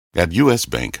At U.S.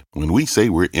 Bank, when we say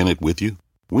we're in it with you,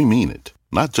 we mean it.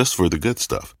 Not just for the good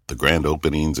stuff, the grand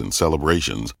openings and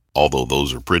celebrations, although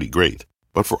those are pretty great,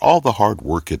 but for all the hard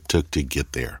work it took to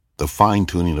get there. The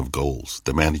fine-tuning of goals,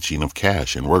 the managing of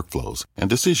cash and workflows, and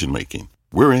decision-making.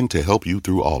 We're in to help you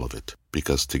through all of it,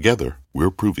 because together, we're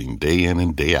proving day in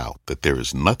and day out that there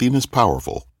is nothing as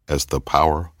powerful as the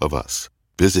power of us.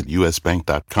 Visit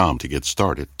usbank.com to get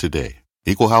started today.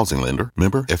 Equal housing lender,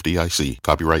 member FDIC,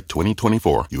 copyright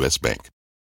 2024, U.S. Bank.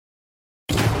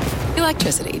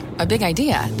 Electricity, a big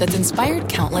idea that's inspired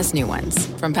countless new ones.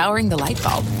 From powering the light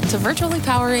bulb to virtually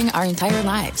powering our entire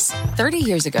lives. 30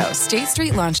 years ago, State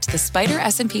Street launched the SPDR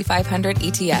S&P 500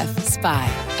 ETF,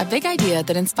 SPY. A big idea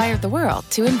that inspired the world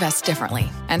to invest differently,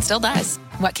 and still does.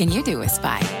 What can you do with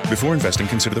SPY? Before investing,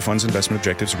 consider the fund's investment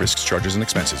objectives, risks, charges, and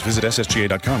expenses. Visit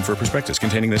ssga.com for a prospectus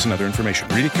containing this and other information.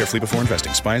 Read it carefully before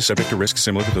investing. SPY is subject to risks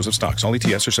similar to those of stocks. All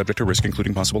ETFs are subject to risk,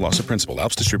 including possible loss of principal.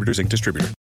 Alps Distributors, Inc. Distributor.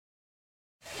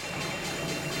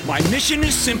 My mission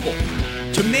is simple,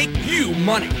 to make you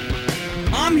money.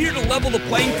 I'm here to level the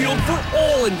playing field for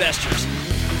all investors.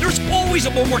 There's always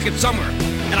a bull market somewhere,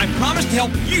 and I promise to help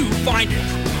you find it.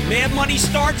 Mad Money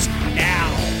starts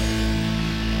now.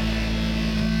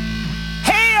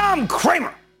 Hey, I'm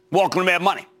Kramer. Welcome to Mad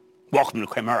Money. Welcome to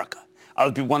Cramerica.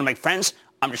 Other people want to make friends.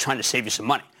 I'm just trying to save you some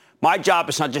money. My job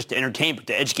is not just to entertain, but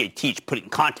to educate, teach, put it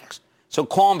in context. So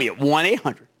call me at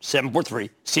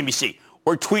 1-800-743-CNBC.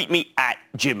 Or tweet me at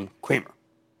Jim Cramer.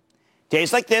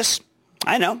 Days like this,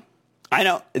 I know,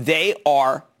 they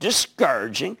are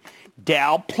discouraging.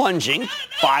 Dow plunging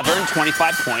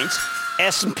 525 points.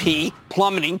 S&P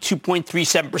plummeting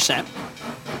 2.37%.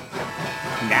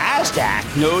 NASDAQ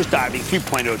nosediving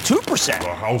 3.02%.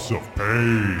 The house of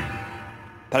pain.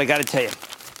 But I got to tell you,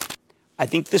 I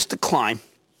think this decline's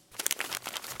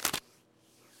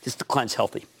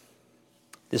healthy.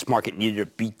 This market needed a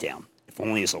beatdown, if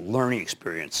only as a learning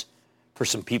experience for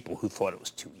some people who thought it was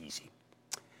too easy.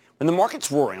 When the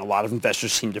market's roaring, a lot of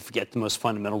investors seem to forget the most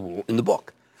fundamental rule in the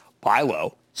book. Buy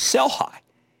low, sell high.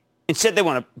 Instead, they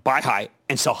want to buy high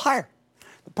and sell higher.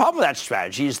 The problem with that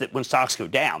strategy is that when stocks go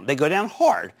down, they go down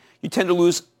hard. You tend to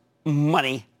lose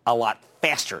money a lot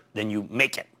faster than you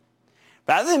make it.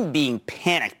 Rather than being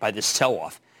panicked by this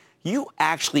sell-off, you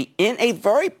actually, in a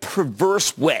very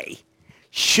perverse way,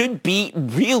 should be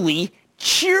really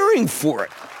cheering for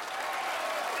it.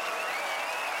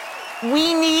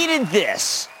 We needed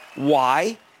this.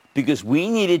 Why? Because we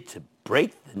needed to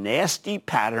break the nasty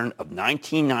pattern of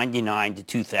 1999 to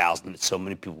 2000 that so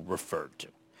many people referred to.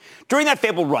 During that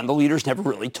fabled run, the leaders never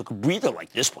really took a breather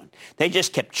like this one. They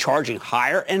just kept charging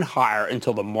higher and higher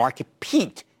until the market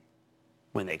peaked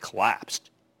when they collapsed.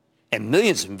 And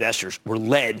millions of investors were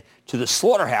led to the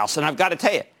slaughterhouse, and I've got to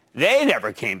tell you, they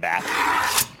never came back.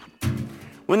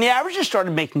 When the averages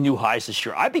started making new highs this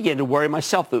year, I began to worry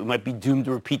myself that we might be doomed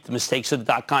to repeat the mistakes of the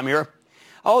dot-com era.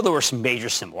 Oh, there were some major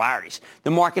similarities.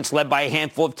 The market's led by a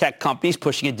handful of tech companies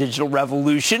pushing a digital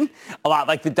revolution, a lot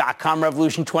like the dot-com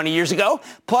revolution 20 years ago.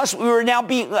 Plus, we're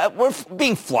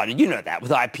being flooded, you know that,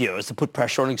 with IPOs to put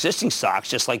pressure on existing stocks.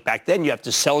 Just like back then, you have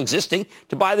to sell existing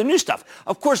to buy the new stuff.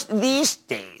 Of course, these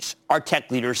days, our tech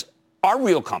leaders are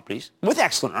real companies with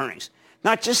excellent earnings,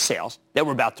 not just sales that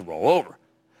were about to roll over.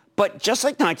 But just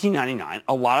like 1999,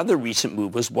 a lot of the recent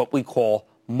move was what we call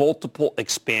multiple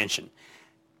expansion.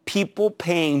 People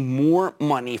paying more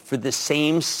money for the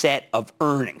same set of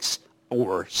earnings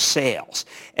or sales.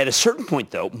 At a certain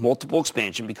point, though, multiple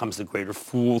expansion becomes the greater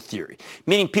fool theory,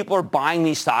 meaning people are buying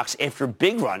these stocks after a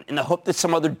big run in the hope that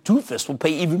some other doofus will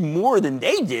pay even more than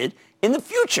they did in the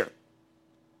future.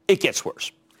 It gets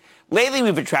worse. Lately,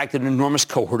 we've attracted an enormous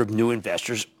cohort of new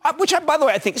investors, which, by the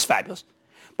way, I think is fabulous.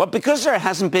 But because there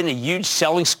hasn't been a huge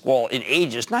selling squall in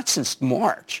ages, not since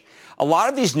March, a lot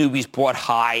of these newbies bought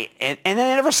high and they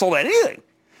never sold anything.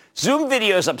 Zoom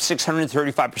Video is up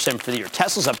 635% for the year.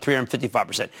 Tesla's up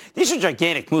 355%. These are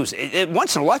gigantic moves,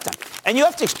 once in a lifetime. And you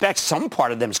have to expect some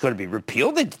part of them is going to be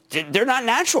repealed. They're not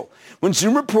natural. When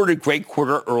Zoom reported a great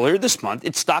quarter earlier this month,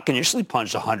 its stock initially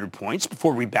plunged 100 points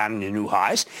before rebounding to new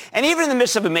highs. And even in the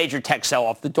midst of a major tech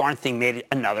sell-off, the darn thing made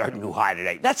another new high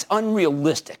today. That's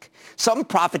unrealistic. Some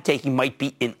profit-taking might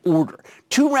be in order,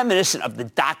 too reminiscent of the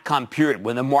dot-com period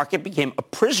when the market became a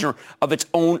prisoner of its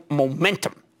own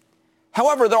momentum.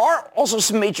 However, there are also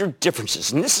some major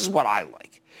differences, and this is what I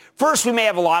like. First, we may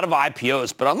have a lot of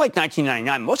IPOs, but unlike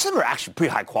 1999, most of them are actually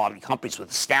pretty high-quality companies with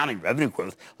astounding revenue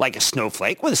growth, like a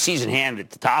Snowflake, with a seasoned hand at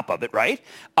the top of it, right?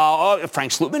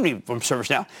 Frank Slootman from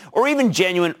ServiceNow, or even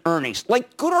genuine earnings,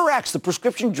 like GoodRx, the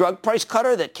prescription drug price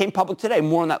cutter that came public today.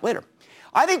 More on that later.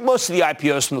 I think most of the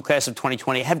IPOs from the class of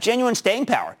 2020 have genuine staying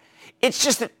power. It's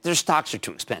just that their stocks are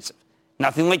too expensive.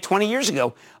 Nothing like 20 years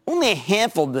ago. Only a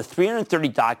handful of the 330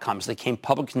 dot-coms that came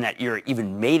public in that year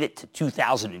even made it to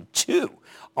 2002.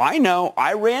 I know,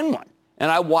 I ran one,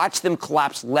 and I watched them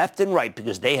collapse left and right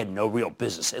because they had no real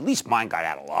business. At least mine got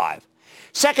out alive.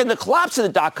 Second, the collapse of the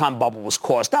dot-com bubble was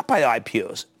caused not by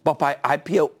IPOs, but by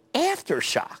IPO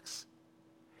aftershocks.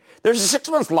 There's a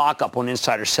 6-month lockup on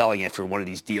insider selling after one of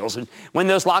these deals. And when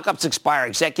those lockups expire,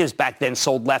 executives back then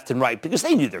sold left and right because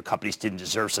they knew their companies didn't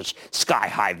deserve such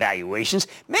sky-high valuations.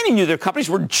 Many knew their companies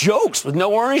were jokes with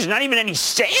no earnings and not even any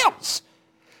sales.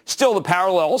 Still, the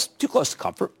parallels, too close to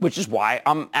comfort, which is why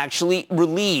I'm actually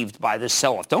relieved by this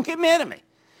sell-off. Don't get mad at me.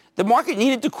 The market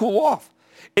needed to cool off.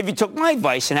 If you took my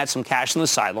advice and had some cash on the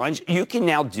sidelines, you can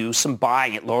now do some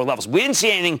buying at lower levels. We didn't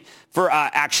see anything for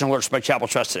action alerts by Chapel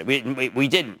Trust today. We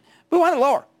didn't. We want it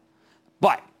lower.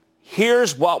 But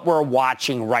here's what we're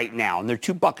watching right now. And there are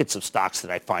two buckets of stocks that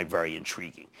I find very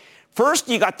intriguing. First,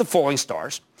 you got the falling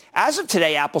stars. As of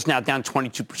today, Apple's now down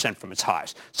 22% from its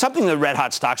highs, something the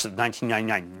red-hot stocks of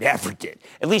 1999 never did,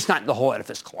 at least not in the whole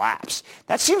edifice collapse.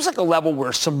 That seems like a level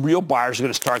where some real buyers are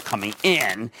going to start coming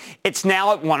in. It's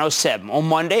now at 107. On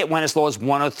Monday, it went as low as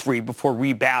 103 before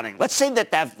rebounding. Let's say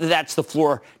that's the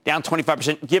floor, down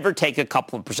 25%, give or take a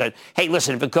couple of percent. Hey,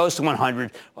 listen, if it goes to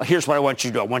 100, well, here's what I want you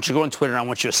to do. I want you to go on Twitter, and I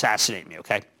want you to assassinate me,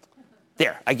 okay?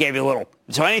 There, I gave you a little.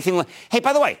 So anything, hey,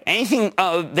 by the way, anything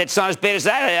that's not as bad as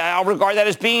that, I'll regard that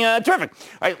as being terrific.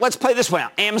 All right, let's play this one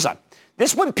out. Amazon.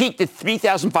 This one peaked at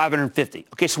 3,550.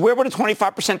 Okay, so where would a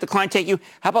 25% decline take you?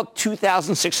 How about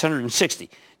 2,660?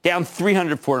 Down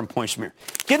 300, 400 points from here.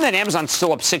 Given that Amazon's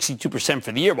still up 62%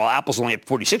 for the year, while Apple's only at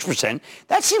 46%,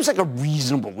 that seems like a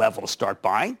reasonable level to start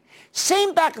buying.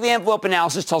 Same back-of-the-envelope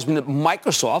analysis tells me that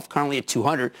Microsoft, currently at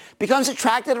 200, becomes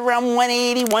attracted around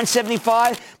 180,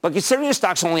 175. But considering the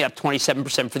stock's only up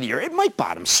 27% for the year, it might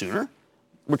bottom sooner.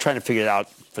 We're trying to figure it out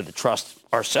for the trust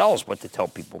ourselves, what to tell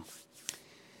people.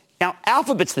 Now,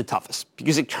 Alphabet's the toughest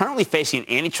because it's currently facing an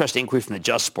antitrust inquiry from the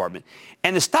Justice Department.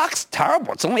 And the stock's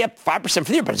terrible. It's only up 5% for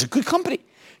the year, but it's a good company.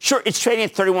 Sure, it's trading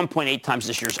at 31.8 times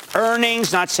this year's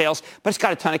earnings, not sales, but it's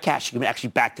got a ton of cash. You can actually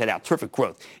back that out. Terrific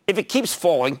growth. If it keeps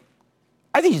falling,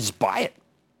 I think you just buy it.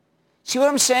 See what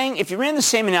I'm saying? If you ran the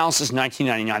same analysis in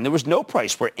 1999, there was no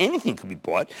price where anything could be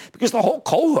bought because the whole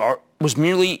cohort was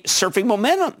merely surfing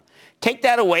momentum. Take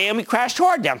that away and we crashed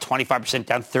hard, down 25%,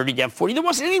 down 30, down 40. There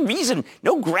wasn't any reason,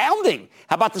 no grounding.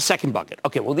 How about the second bucket?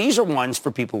 Okay, well, these are ones for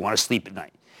people who want to sleep at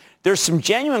night. There's some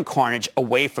genuine carnage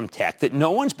away from tech that no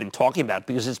one's been talking about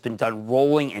because it's been done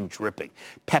rolling and dripping.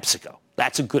 PepsiCo,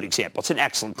 that's a good example. It's an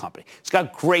excellent company. It's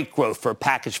got great growth for a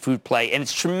packaged food play, and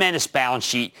it's a tremendous balance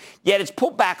sheet, yet it's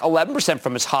pulled back 11%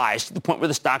 from its highs to the point where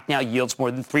the stock now yields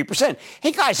more than 3%.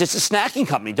 Hey, guys, it's a snacking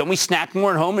company. Don't we snack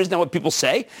more at home? Isn't that what people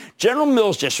say? General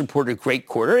Mills just reported a great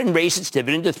quarter and raised its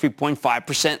dividend to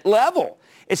 3.5% level.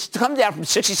 It's come down from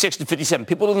 66 to 57.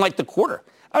 People didn't like the quarter.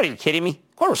 Are you kidding me?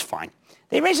 The quarter was fine.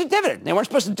 They raised a dividend. They weren't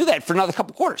supposed to do that for another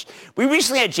couple quarters. We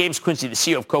recently had James Quincy, the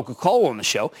CEO of Coca-Cola, on the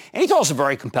show, and he told us a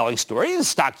very compelling story. The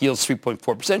stock yields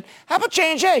 3.4%. How about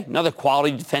J&J? Another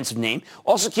quality defensive name.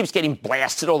 Also keeps getting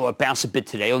blasted, although it bounced a bit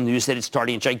today on news that it's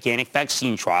starting a gigantic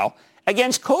vaccine trial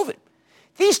against COVID.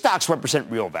 These stocks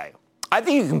represent real value. I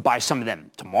think you can buy some of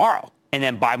them tomorrow and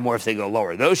then buy more if they go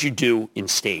lower. Those you do in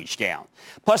stage down.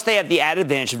 Plus, they have the added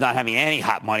advantage of not having any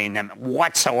hot money in them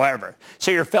whatsoever.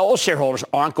 So your fellow shareholders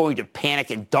aren't going to panic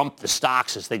and dump the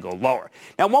stocks as they go lower.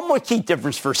 Now, one more key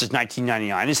difference versus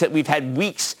 1999 is that we've had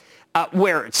weeks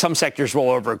where some sectors roll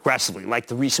over aggressively, like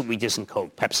the recent weakness in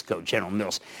PepsiCo, General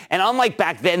Mills. And unlike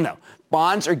back then, though,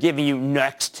 bonds are giving you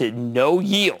next to no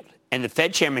yield. And the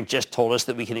Fed chairman just told us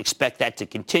that we can expect that to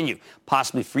continue,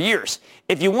 possibly for years.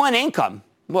 If you want income,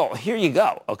 well, here you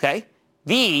go, okay?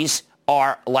 These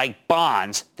are like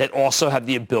bonds that also have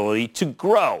the ability to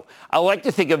grow. I like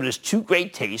to think of it as two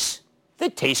great tastes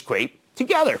that taste great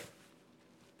together.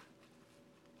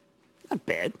 Not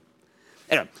bad.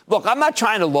 Anyway, look, I'm not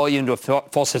trying to lull you into a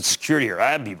false sense of security here.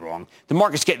 I'd be wrong. The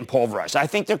market's getting pulverized. I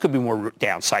think there could be more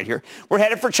downside here. We're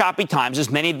headed for choppy times as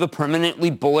many of the permanently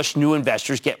bullish new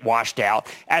investors get washed out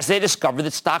as they discover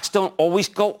that stocks don't always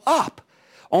go up.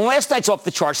 On last night's Off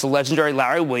the Charts, the legendary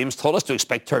Larry Williams told us to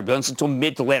expect turbulence until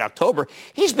mid to late October.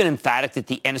 He's been emphatic that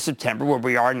the end of September, where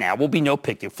we are now, will be no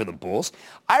picnic for the bulls.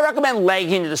 I recommend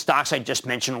legging into the stocks I just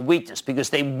mentioned on weakness because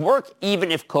they work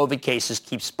even if COVID cases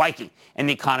keep spiking and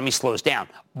the economy slows down,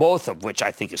 both of which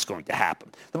I think is going to happen.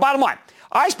 The bottom line,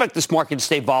 I expect this market to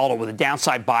stay volatile with a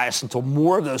downside bias until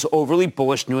more of those overly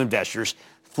bullish new investors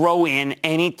throw in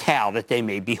any towel that they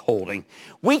may be holding.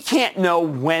 We can't know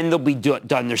when they'll be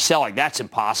done their selling. That's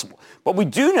impossible. But we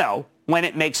do know when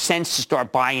it makes sense to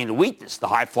start buying into weakness. The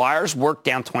high flyers work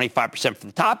down 25% from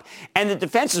the top, and the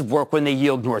defensives work when they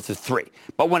yield north of 3.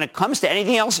 But when it comes to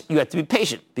anything else, you have to be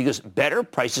patient because better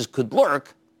prices could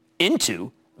lurk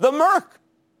into the murk.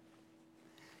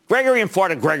 Gregory in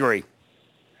Florida. Gregory.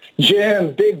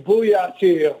 Jim, big booyah to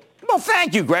you. Well,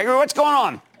 thank you, Gregory. What's going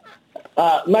on?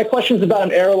 My question is about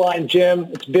an airline, Jim.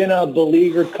 It's been a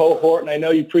beleaguered cohort, and I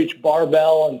know you preach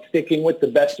barbell and sticking with the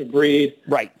best of breed.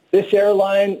 Right. This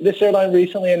airline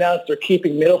recently announced they're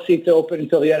keeping middle seats open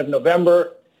until the end of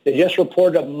November. They just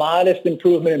reported a modest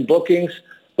improvement in bookings,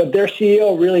 but their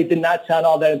CEO really did not sound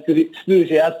all that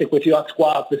enthusiastic with Yuck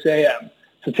Squawk this AM.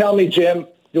 So tell me, Jim,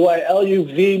 do I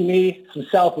LUV me some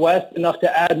Southwest enough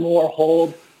to add more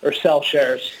hold or sell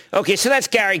shares? Okay, so that's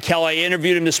Gary Kelly. I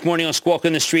interviewed him this morning on Squawk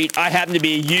on the Street. I happen to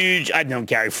be a huge, I've known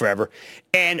Gary forever,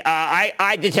 and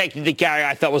I detected that Gary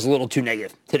I thought was a little too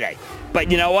negative today.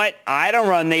 But you know what? I don't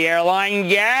run the airline.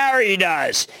 Gary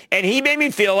does. And he made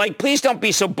me feel like, please don't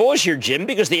be so bullish here, Jim,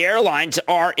 because the airlines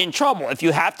are in trouble. If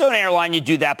you have to own an airline, you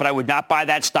do that, but I would not buy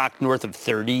that stock north of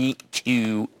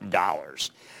 $32.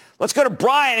 Let's go to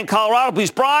Brian in Colorado,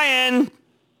 please. Brian.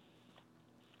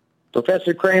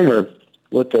 Professor Kramer,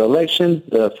 with the election,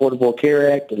 the Affordable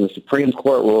Care Act, and the Supreme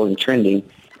Court ruling trending,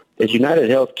 is United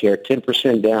Healthcare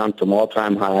 10% down from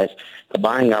all-time highs, a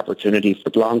buying opportunity for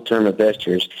long-term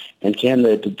investors, and can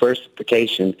the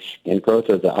diversification and growth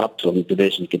of the Optum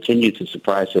division continue to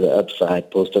surprise to the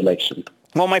upside post-election?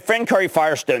 Well, my friend Curry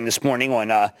Firestone this morning on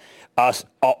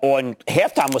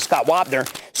halftime with Scott Wapner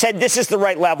said this is the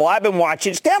right level. I've been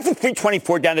watching. It's down from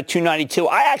 324 down to 292.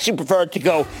 I actually prefer it to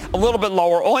go a little bit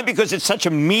lower only because it's such a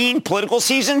mean political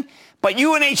season. But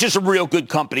UNH is a real good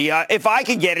company. If I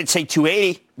could get it, say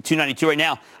 280, 292 right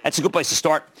now, that's a good place to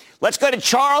start. Let's go to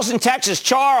Charles in Texas.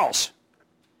 Charles.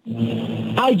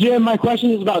 Hi, Jim. My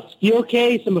question is about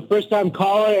Steelcase. I'm a first-time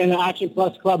caller and an Action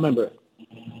Plus Club member.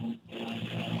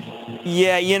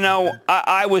 Yeah, you know,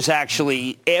 I was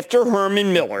actually, after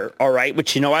Herman Miller, all right,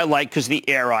 which, you know, I like because the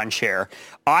Aeron share,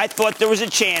 I thought there was a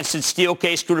chance that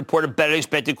Steelcase could report a better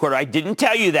expected quarter. I didn't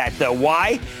tell you that, though.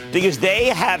 Why? Because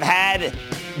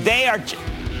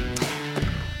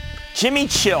Jimmy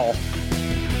Chill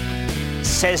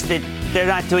says that they're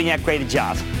not doing that great a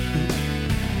job.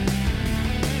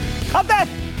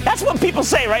 That's what people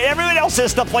say, right? Everyone else says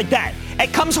stuff like that.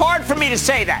 It comes hard for me to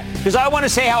say that because I want to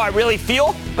say how I really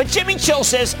feel. But Jimmy Chill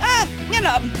says,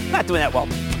 not doing that well.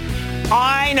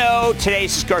 I know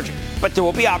today's discouraging, but there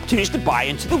will be opportunities to buy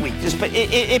into the weakness. But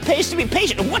it pays to be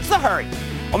patient. And what's the hurry?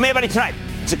 Well, maybe about it tonight.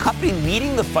 It's a company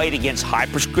leading the fight against high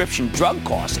prescription drug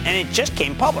costs, and it just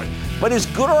came public. But is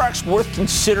GoodRx worth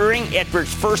considering after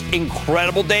its first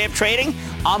incredible day of trading?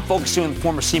 I'm focusing on the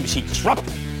former CNBC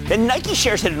disruptor. The Nike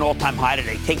shares hit an all-time high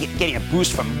today, getting a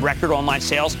boost from record online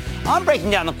sales. I'm breaking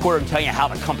down the quarter and telling you how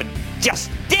the company just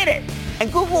did it.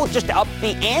 And Google just upped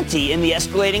the ante in the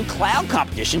escalating cloud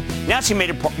competition, announcing a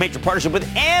major partnership with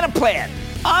Anaplan.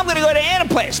 I'm going to go to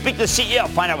Anaplan, speak to the CEO,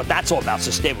 find out what that's all about.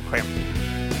 So stay with Kramer.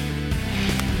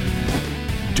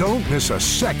 Don't miss a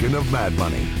second of Mad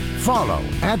Money. Follow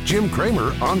 @Jim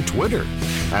Kramer on Twitter.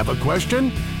 Have a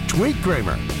question? Tweet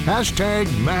Kramer.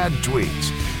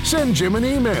 #MadTweets. Send Jim an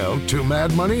email to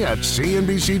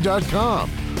madmoney@cnbc.com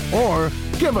or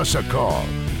give us a call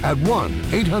at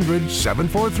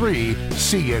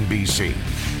 1-800-743-CNBC.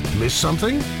 Miss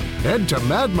something? Head to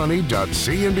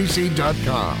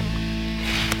madmoney.cnbc.com.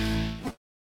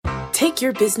 Take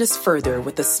your business further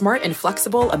with the smart and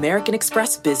flexible American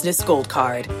Express Business Gold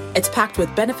Card. It's packed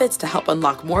with benefits to help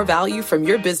unlock more value from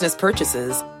your business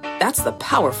purchases. That's the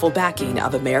powerful backing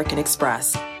of American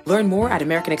Express. Learn more at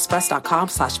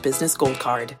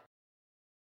americanexpress.com/businessgoldcard.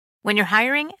 When you're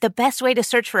hiring, the best way to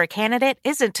search for a candidate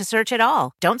isn't to search at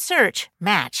all. Don't search,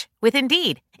 match with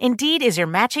Indeed. Indeed is your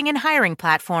matching and hiring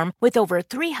platform with over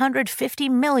 350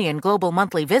 million global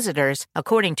monthly visitors,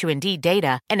 according to Indeed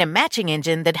data, and a matching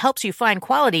engine that helps you find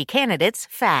quality candidates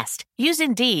fast. Use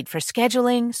Indeed for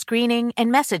scheduling, screening,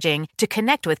 and messaging to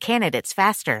connect with candidates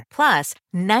faster. Plus,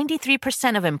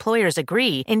 93% of employers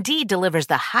agree Indeed delivers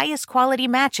the highest quality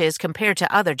matches compared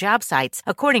to other job sites,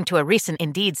 according to a recent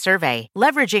Indeed survey.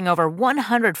 Leveraging over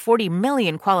 140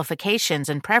 million qualifications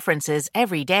and preferences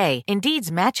every day,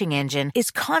 Indeed's matching engine is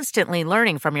constantly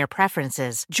learning from your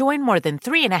preferences. Join more than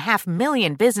 3.5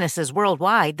 million businesses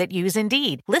worldwide that use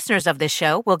Indeed. Listeners of this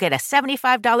show will get a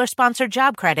 $75 sponsored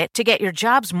job credit to get your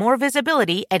jobs more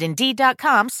visibility at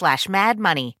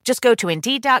Indeed.com/madmoney. Just go to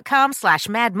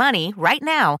Indeed.com/madmoney right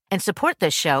now and support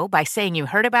this show by saying you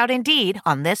heard about Indeed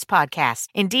on this podcast.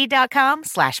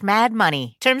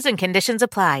 Indeed.com/madmoney. Terms and conditions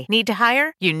apply. Need to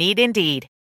hire? You need Indeed.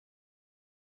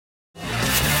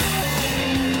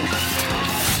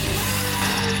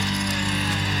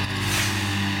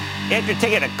 After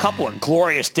taking a couple of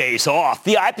glorious days off,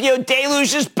 the IPO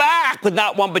deluge is back with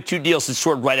not one but two deals that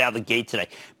soared right out of the gate today.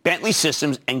 Bentley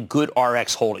Systems and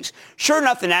GoodRx Holdings. Sure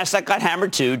enough, the Nasdaq got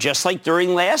hammered too, just like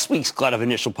during last week's glut of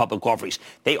initial public offerings.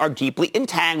 They are deeply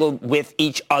entangled with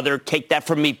each other. Take that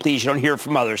from me, please. You don't hear it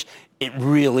from others. It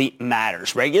really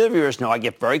matters. Regular viewers know I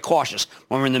get very cautious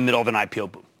when we're in the middle of an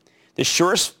IPO boom. The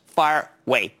surest fire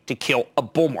way to kill a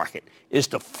bull market is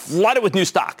to flood it with new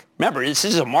stock. Remember, this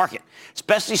is a market,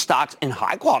 especially stocks in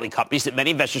high-quality companies that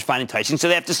many investors find enticing, so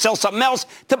they have to sell something else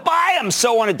to buy them.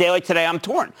 So on a day like today, I'm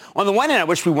torn. On the one hand, I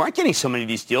wish we weren't getting so many of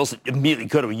these deals that immediately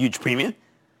go to a huge premium.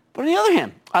 But on the other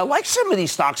hand, I like some of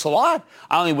these stocks a lot.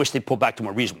 I only wish they pulled back to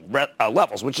more reasonable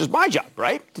levels, which is my job,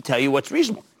 right, to tell you what's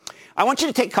reasonable. I want you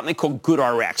to take a company called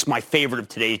GoodRx, my favorite of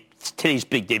today's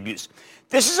big debuts.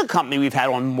 This is a company we've had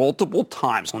on multiple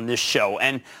times on this show,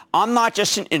 and I'm not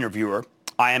just an interviewer.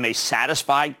 I am a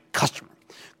satisfied customer.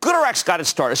 GoodRx got its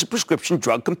start as a prescription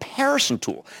drug comparison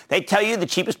tool. They tell you the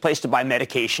cheapest place to buy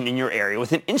medication in your area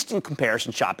with an instant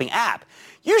comparison shopping app.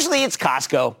 Usually it's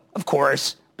Costco, of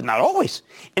course, but not always.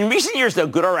 In recent years, though,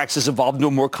 GoodRx has evolved into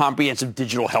a more comprehensive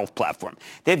digital health platform.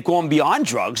 They've gone beyond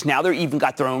drugs. Now they've even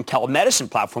got their own telemedicine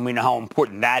platform. We know how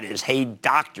important that is. Hey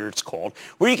Doctor, it's called,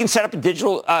 where you can set up a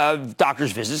digital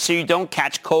doctor's visit so you don't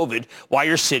catch COVID while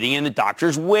you're sitting in the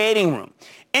doctor's waiting room.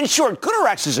 In short,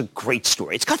 GoodRx is a great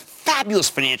story. It's got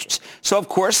fabulous financials. So, of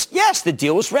course, yes, the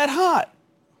deal was red hot.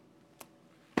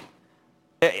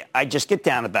 I just get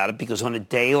down about it because on a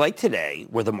day like today,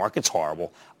 where the market's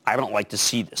horrible, I don't like to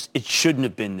see this. It shouldn't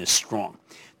have been this strong.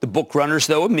 The book runners,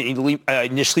 though,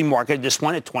 initially marketed this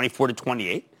one at 24 to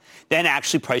 28, then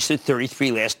actually priced it at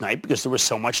 33 last night because there was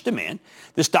so much demand.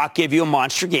 The stock gave you a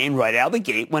monster gain right out of the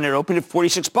gate. When it opened at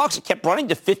 $46, it kept running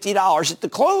to $50 at the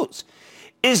close.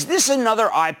 Is this another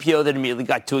IPO that immediately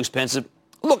got too expensive?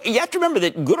 Look, you have to remember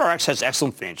that GoodRx has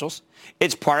excellent financials.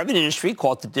 It's part of an industry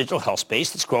called the digital health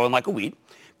space that's growing like a weed.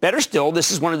 Better still,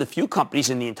 this is one of the few companies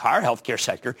in the entire healthcare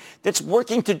sector that's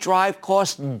working to drive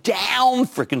costs down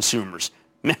for consumers.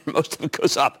 Most of it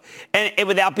goes up, and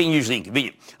without being usually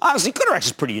inconvenient. Honestly, GoodRx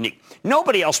is pretty unique.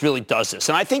 Nobody else really does this,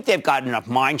 and I think they've got enough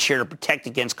mind share to protect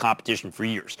against competition for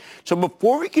years. So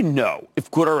before we can know if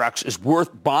GoodRx is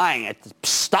worth buying at the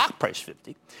stock price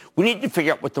 50, we need to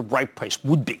figure out what the right price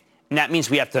would be, and that means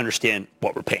we have to understand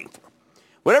what we're paying for.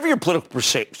 Whatever your political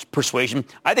persuasion,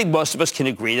 I think most of us can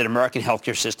agree that American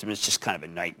healthcare system is just kind of a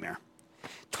nightmare.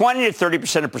 20 to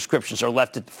 30% of prescriptions are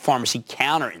left at the pharmacy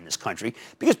counter in this country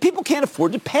because people can't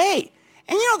afford to pay.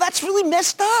 And, that's really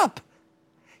messed up.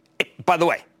 By the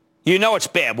way, it's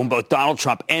bad when both Donald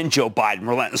Trump and Joe Biden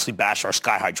relentlessly bash our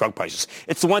sky-high drug prices.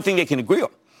 It's the one thing they can agree on.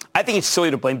 I think it's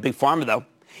silly to blame Big Pharma, though.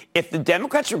 If the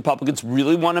Democrats and Republicans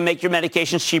really want to make your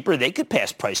medications cheaper, they could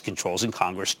pass price controls in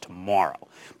Congress tomorrow.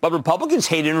 But Republicans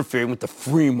hate interfering with the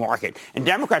free market, and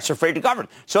Democrats are afraid to govern.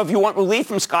 So if you want relief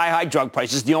from sky-high drug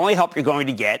prices, the only help you're going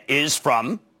to get is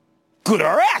from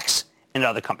GoodRx and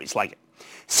other companies like it.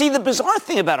 See, the bizarre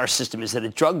thing about our system is that a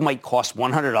drug might cost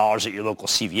 $100 at your local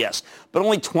CVS, but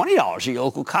only $20 at your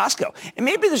local Costco. And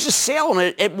maybe there's a sale on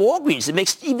it at Walgreens that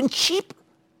makes it even cheaper.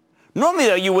 Normally,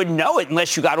 though, you wouldn't know it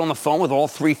unless you got on the phone with all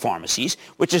three pharmacies,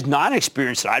 which is not an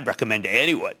experience that I'd recommend to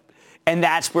anyone. And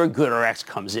that's where GoodRx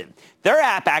comes in. Their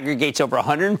app aggregates over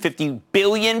 150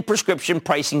 billion prescription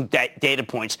pricing data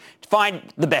points to find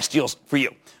the best deals for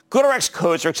you. GoodRx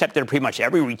codes are accepted at pretty much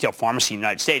every retail pharmacy in the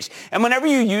United States. And whenever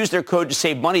you use their code to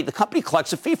save money, the company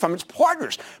collects a fee from its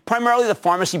partners, primarily the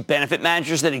pharmacy benefit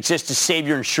managers that exist to save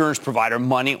your insurance provider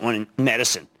money on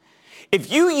medicine. If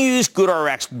you use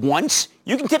GoodRx once,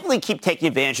 you can typically keep taking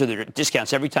advantage of their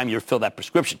discounts every time you refill that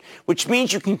prescription, which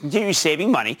means you can continue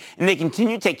saving money and they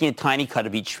continue taking a tiny cut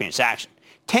of each transaction.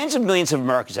 Tens of millions of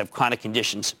Americans have chronic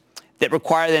conditions that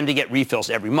require them to get refills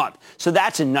every month. So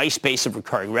that's a nice base of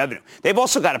recurring revenue. They've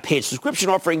also got a paid subscription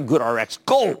offering, GoodRx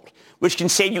Gold, which can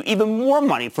save you even more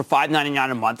money for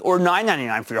 $5.99 a month or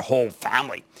 $9.99 for your whole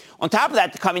family. On top of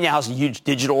that, the company now has a huge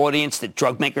digital audience that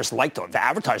drug makers like to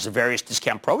advertise their various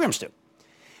discount programs to.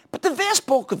 But the vast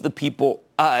bulk of the people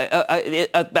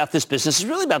about this business is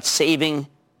really about saving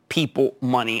people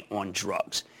money on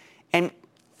drugs. And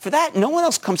for that, no one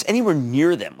else comes anywhere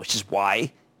near them, which is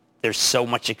why there's so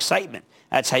much excitement.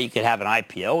 That's how you could have an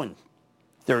IPO and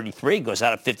 33 goes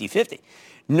out at 50-50.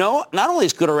 No, not only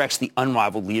is GoodRx the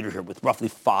unrivaled leader here with roughly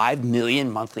 5 million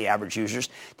monthly average users,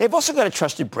 they've also got a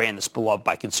trusted brand that's beloved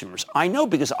by consumers. I know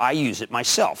because I use it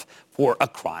myself for a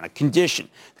chronic condition.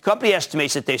 The company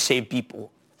estimates that they've saved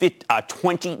people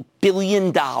 $20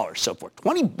 billion so far,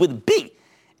 20 with a B,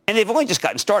 and they've only just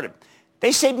gotten started.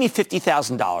 They saved me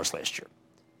 $50,000 last year.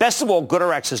 Best of all,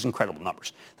 GoodRx has incredible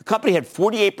numbers. The company had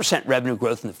 48% revenue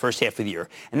growth in the first half of the year,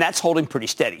 and that's holding pretty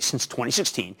steady. Since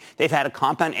 2016, they've had a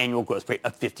compound annual growth rate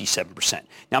of 57%.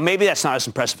 Now, maybe that's not as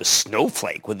impressive as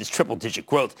Snowflake with its triple-digit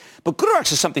growth, but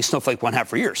GoodRx is something Snowflake won't have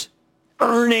for years.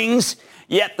 Earnings,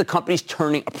 yet the company's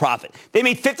turning a profit. They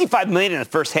made $55 million in the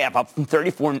first half, up from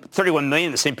 $31 million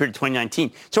in the same period of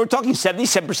 2019. So we're talking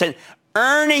 77%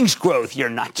 earnings growth here,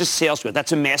 not just sales growth.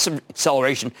 That's a massive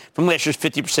acceleration from last year's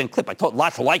 50% clip. I told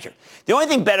lots to like it. The only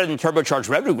thing better than turbocharged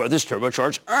revenue growth is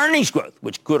turbocharged earnings growth,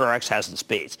 which GoodRx has in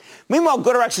spades. Meanwhile,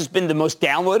 GoodRx has been the most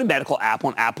downloaded medical app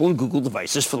on Apple and Google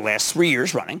devices for the last 3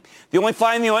 years running. The only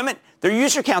fly in the ointment, their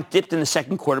user count dipped in the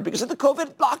second quarter because of the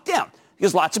COVID lockdown,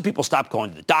 because lots of people stopped going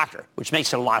to the doctor, which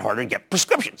makes it a lot harder to get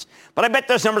prescriptions. But I bet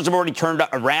those numbers have already turned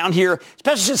around here,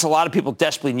 especially since a lot of people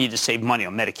desperately need to save money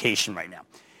on medication right now.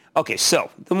 Okay, so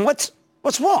then what's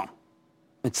wrong?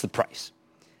 It's the price.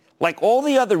 Like all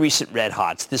the other recent red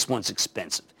hots, this one's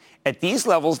expensive. At these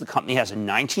levels, the company has a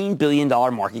 $19 billion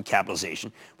market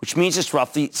capitalization, which means it's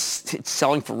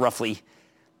selling for roughly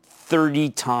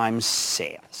 30 times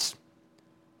sales.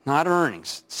 Not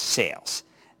earnings, sales.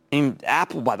 And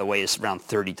Apple, by the way, is around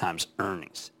 30 times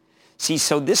earnings. See,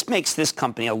 so this makes this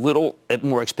company a little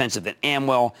more expensive than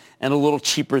Amwell and a little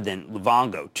cheaper than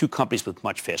Livongo, two companies with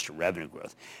much faster revenue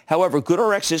growth. However,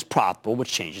 GoodRx is profitable,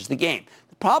 which changes the game.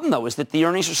 The problem, though, is that the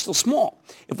earnings are still small.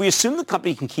 If we assume the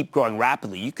company can keep growing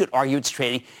rapidly, you could argue it's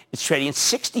trading at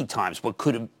 60 times what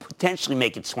could potentially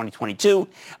make it 2022,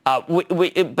 but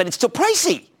it's still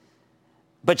pricey.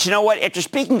 But you know what? After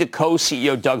speaking to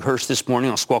co-CEO Doug Hurst this morning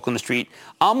on Squawk on the Street,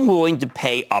 I'm willing to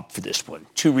pay up for this one.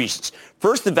 Two reasons.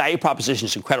 First, the value proposition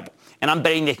is incredible, and I'm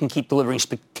betting they can keep delivering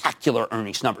spectacular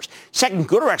earnings numbers. Second,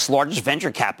 GoodRx's largest venture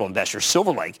capital investor,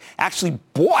 Silver Lake, actually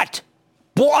bought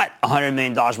 $100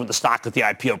 million worth of stock at the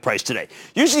IPO price today.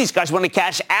 Usually these guys want to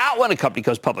cash out when a company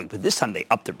goes public, but this time they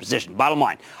upped their position. Bottom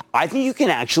line, I think you can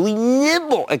actually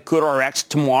nibble at GoodRx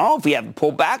tomorrow if we have a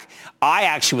pullback. I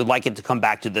actually would like it to come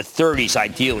back to the 30s,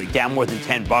 ideally, down more than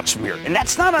 $10 from here. And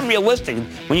that's not unrealistic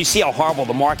when you see how horrible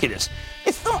the market is.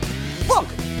 It's not. Look,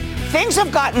 things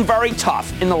have gotten very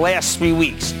tough in the last 3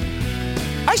 weeks.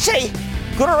 I say,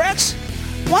 GoodRx,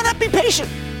 why not be patient?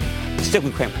 Stick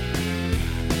with Cramer.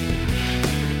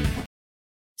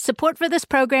 Support for this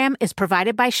program is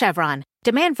provided by Chevron.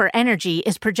 Demand for energy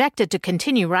is projected to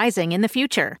continue rising in the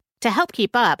future. To help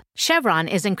keep up, Chevron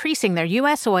is increasing their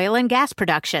U.S. oil and gas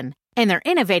production, and they're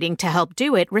innovating to help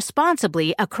do it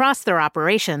responsibly across their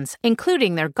operations,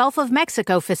 including their Gulf of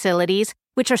Mexico facilities,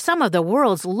 which are some of the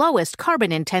world's lowest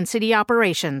carbon intensity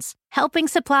operations, helping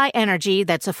supply energy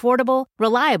that's affordable,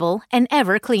 reliable, and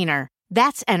ever cleaner.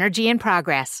 That's energy in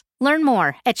progress. Learn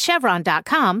more at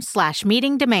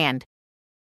chevron.com/meeting demand.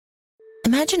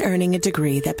 Imagine earning a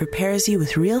degree that prepares you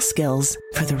with real skills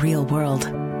for the real world.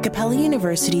 Capella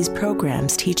University's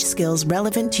programs teach skills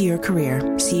relevant to your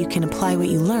career so you can apply what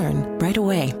you learn right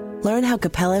away. Learn how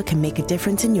Capella can make a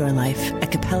difference in your life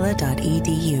at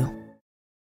capella.edu.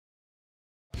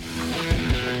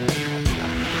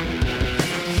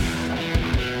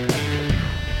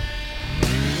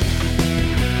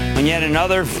 And yet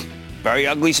another very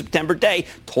ugly September day.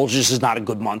 Told you this is not a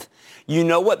good month. You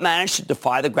know what managed to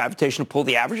defy the gravitational pull of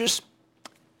the averages?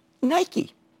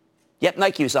 Nike. Yep,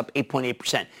 Nike was up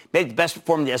 8.8%. Made the best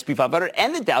performer in the S&P 500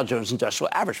 and the Dow Jones Industrial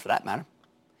Average, for that matter.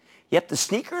 Yep, the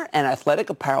sneaker and athletic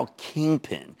apparel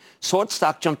kingpin saw its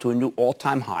stock jump to a new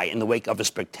all-time high in the wake of a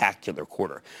spectacular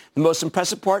quarter. The most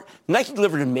impressive part, Nike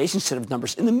delivered an amazing set of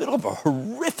numbers in the middle of a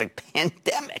horrific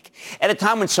pandemic. At a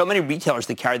time when so many retailers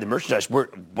that carried the merchandise were,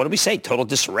 what do we say, total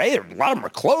disarray. A lot of them are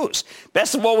closed.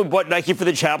 Best of all, we bought Nike for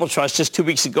the Charitable Trust just 2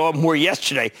 weeks ago and more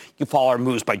yesterday. You can follow our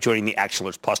moves by joining the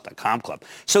ActionAlertsPlus.com club.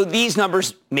 So these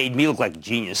numbers made me look like a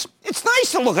genius. It's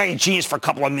nice to look like a genius for a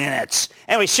couple of minutes.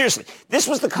 Anyway, seriously, this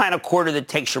was the kind of quarter that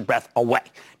takes your breath away.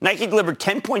 Nike delivered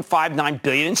 $10.59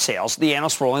 billion in sales. The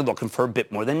analysts were only looking for a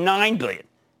bit more than $9 billion.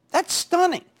 That's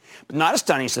stunning. But not as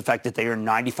stunning as the fact that they earned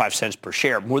 95 cents per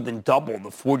share, more than double the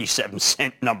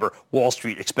 47-cent number Wall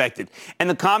Street expected. And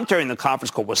the commentary in the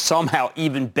conference call was somehow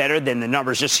even better than the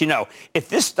numbers. Just so you know, if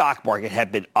this stock market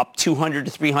had been up 200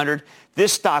 to 300,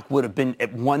 this stock would have been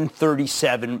at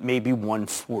 137, maybe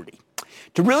 140.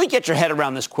 To really get your head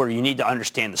around this quarter, you need to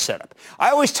understand the setup.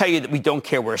 I always tell you that we don't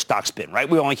care where a stock's been, right?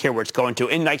 We only care where it's going to,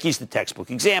 and Nike's the textbook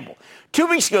example. 2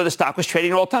 weeks ago, the stock was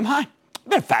trading at an all-time high. It's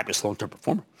been a fabulous long-term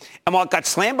performer. And while it got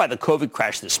slammed by the COVID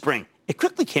crash this spring, it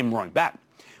quickly came roaring back.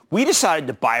 We decided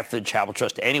to buy it for the Charitable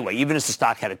Trust anyway, even as the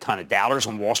stock had a ton of doubters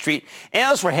on Wall Street.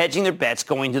 Analysts were hedging their bets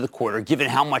going into the quarter, given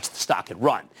how much the stock had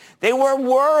run. They were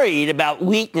worried about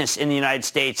weakness in the United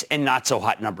States and not so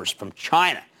hot numbers from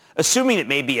China. assuming that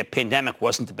maybe a pandemic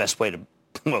wasn't the best way to,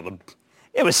 well,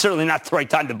 it was certainly not the right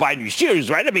time to buy new shoes,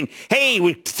 right? I mean, hey,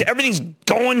 everything's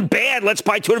going bad. Let's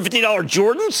buy $250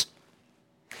 Jordans.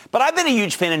 But I've been a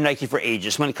huge fan of Nike for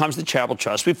ages. When it comes to charitable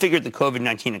trust, we figured the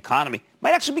COVID-19 economy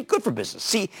might actually be good for business.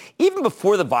 See, even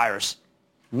before the virus,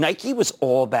 Nike was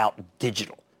all about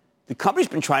digital. The company's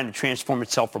been trying to transform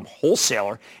itself from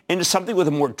wholesaler into something with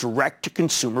a more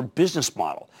direct-to-consumer business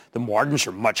model. The margins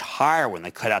are much higher when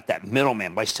they cut out that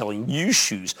middleman by selling used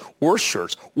shoes or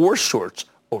shirts or shorts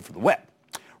over the web.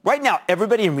 Right now,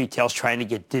 everybody in retail is trying to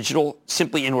get digital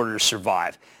simply in order to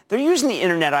survive. They're using the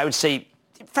internet, I would say,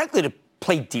 frankly, to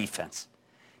play defense.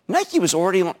 Nike was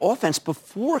already on offense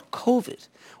before COVID.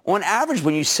 On average,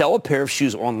 when you sell a pair of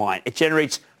shoes online, it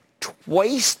generates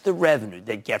twice the revenue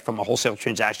they get from a wholesale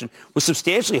transaction with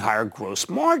substantially higher gross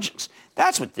margins.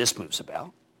 That's what this move's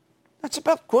about. That's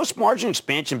about gross margin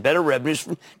expansion, better revenues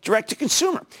from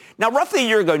direct-to-consumer. Now, roughly a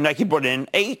year ago, Nike brought in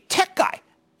a tech guy.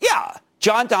 Yeah,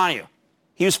 John Donahoe.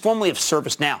 He was formerly of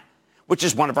ServiceNow, which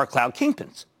is one of our cloud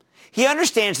kingpins. He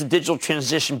understands the digital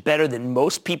transition better than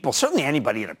most people, certainly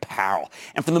anybody in apparel.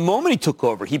 And from the moment he took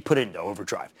over, he put it into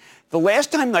overdrive. The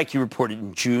last time Nike reported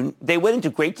in June, they went into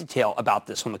great detail about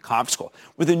this on the conference call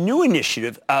with a new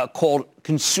initiative called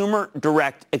Consumer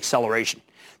Direct Acceleration.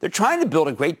 They're trying to build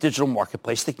a great digital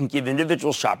marketplace that can give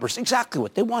individual shoppers exactly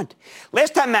what they want.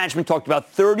 Last time management talked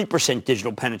about 30%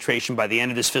 digital penetration by the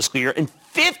end of this fiscal year and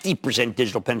 50%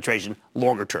 digital penetration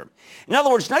longer term. In other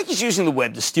words, Nike's using the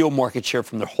web to steal market share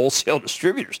from their wholesale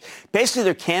distributors. Basically,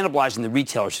 they're cannibalizing the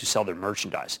retailers who sell their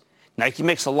merchandise. Nike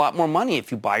makes a lot more money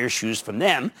if you buy your shoes from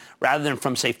them rather than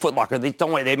from, say, Foot Locker.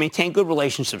 They maintain good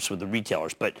relationships with the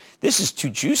retailers, but this is too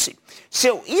juicy.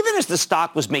 So even as the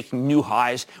stock was making new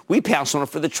highs, we pounced on it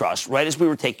for the trust right as we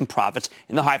were taking profits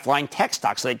in the high-flying tech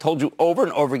stocks that I told you over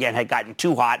and over again had gotten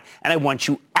too hot and I want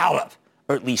you out of,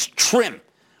 or at least trim.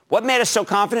 What made us so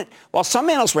confident? While some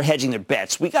analysts were hedging their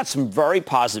bets, we got some very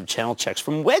positive channel checks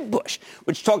from Wedbush,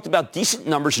 which talked about decent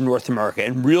numbers in North America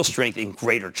and real strength in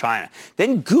Greater China.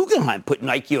 Then Guggenheim put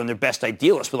Nike on their best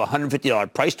idea list with a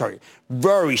 $150 price target.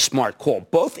 Very smart call.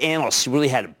 Both analysts really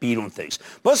had a beat on things.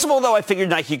 Most of all, though, I figured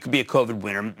Nike could be a COVID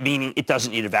winner, meaning it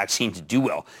doesn't need a vaccine to do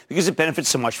well because it benefits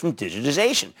so much from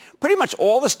digitization. Pretty much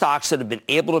all the stocks that have been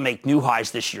able to make new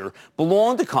highs this year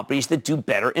belong to companies that do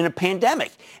better in a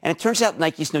pandemic. And it turns out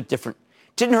Nike's no different.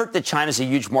 Didn't hurt that China's a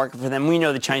huge market for them. We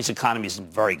know the Chinese economy is in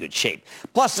very good shape.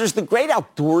 Plus, there's the great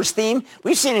outdoors theme.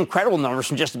 We've seen incredible numbers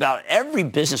from just about every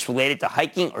business related to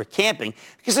hiking or camping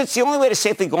because it's the only way to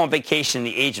safely go on vacation in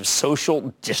the age of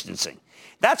social distancing.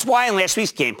 That's why in last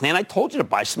week's game plan, I told you to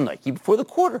buy some Nike before the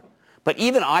quarter. But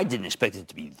even I didn't expect it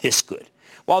to be this good.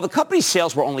 While the company's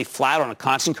sales were only flat on a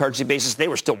constant currency basis, they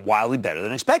were still wildly better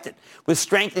than expected, with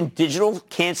strength in digital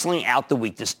canceling out the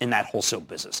weakness in that wholesale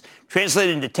business.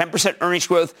 Translated into 10% earnings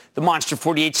growth, the monster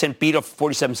 48-cent beat off a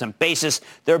 47-cent basis.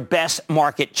 Their best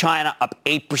market, China, up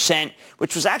 8%,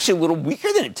 which was actually a little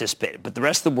weaker than anticipated, but the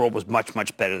rest of the world was much,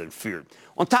 much better than feared.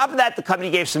 On top of that, the company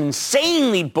gave some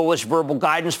insanely bullish verbal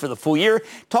guidance for the full year,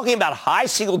 talking about high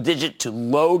single-digit to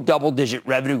low double-digit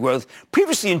revenue growth.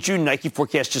 Previously in June, Nike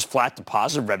forecast just flat to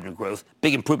positive revenue growth.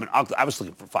 Big improvement. I was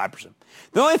looking for 5%.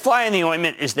 The only fly in the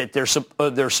ointment is that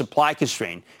they're supply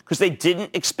constrained because they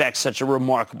didn't expect such a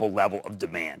remarkable level of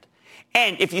demand.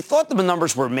 And if you thought the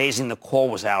numbers were amazing, the call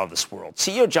was out of this world.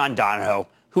 CEO John Donahoe,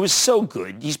 who is so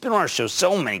good, he's been on our show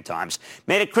so many times,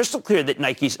 made it crystal clear that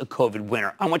Nike's a COVID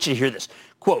winner. I want you to hear this.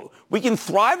 Quote, "We can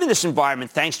thrive in this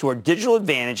environment thanks to our digital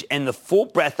advantage and the full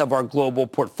breadth of our global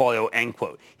portfolio," end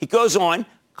quote. He goes on,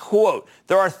 quote,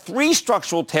 "There are three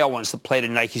structural tailwinds that play to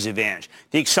Nike's advantage.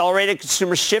 The accelerated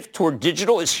consumer shift toward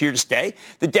digital is here to stay.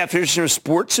 The definition of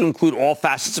sports to include all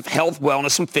facets of health,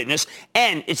 wellness, and fitness.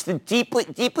 And it's the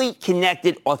deeply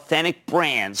connected, authentic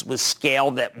brands with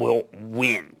scale that will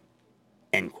win,"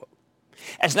 end quote.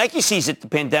 As Nike sees it, the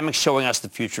pandemic's showing us the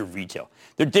future of retail.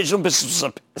 Their digital business was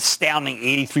up astounding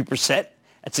 83%.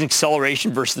 That's an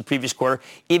acceleration versus the previous quarter,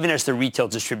 even as their retail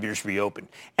distributors reopen.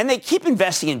 And they keep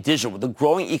investing in digital with a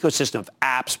growing ecosystem of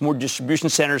apps, more distribution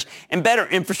centers, and better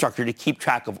infrastructure to keep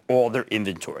track of all their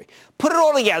inventory. Put it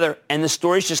all together, and the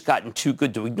story's just gotten too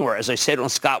good to ignore, as I said on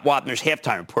Scott Wapner's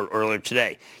halftime report earlier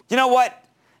today. You know what?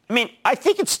 I mean, I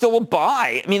think it's still a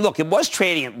buy. I mean, look, it was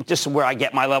trading, just where I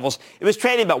get my levels, it was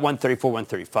trading about 134,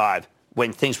 135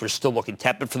 when things were still looking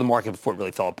tepid for the market before it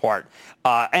really fell apart.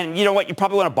 And you know what? You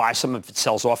probably want to buy some if it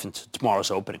sells off into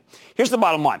tomorrow's opening. Here's the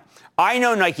bottom line. I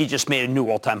know Nike just made a new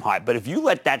all-time high, but if you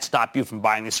let that stop you from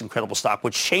buying this incredible stock,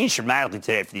 which changed dramatically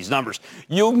today for these numbers,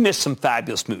 you'll miss some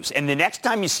fabulous moves. And the next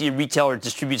time you see a retailer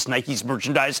distributes Nike's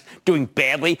merchandise doing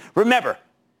badly, remember,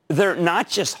 they're not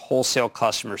just wholesale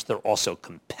customers, they're also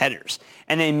competitors.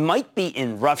 And they might be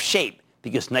in rough shape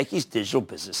because Nike's digital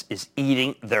business is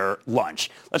eating their lunch.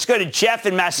 Let's go to Jeff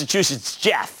in Massachusetts.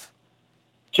 Jeff.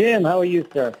 Jim, how are you,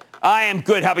 sir? I am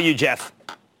good. How about you, Jeff?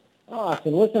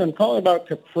 Awesome. Listen, I'm calling about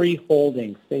Capri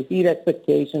Holdings. They beat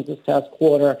expectations this past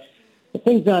quarter. The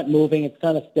thing's not moving. It's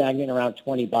kind of stagnant around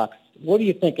 $20. What are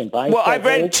you thinking? Well, I've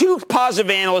read 2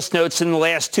 positive analyst notes in the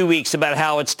last 2 weeks about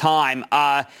how it's time.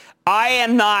 I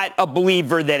am not a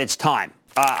believer that it's time.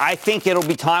 I think it'll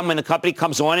be time when the company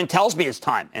comes on and tells me it's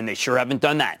time, and they sure haven't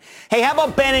done that. Hey, how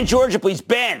about Ben in Georgia, please?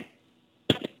 Ben.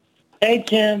 Hey,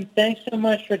 Jim. Thanks so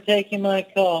much for taking my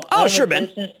call. Oh, sure, Ben.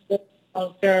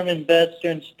 Long-term investor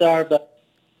in Starbucks.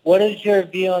 What is your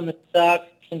view on the stock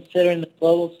considering the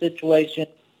global situation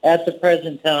at the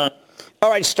present time? All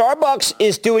right, Starbucks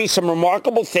is doing some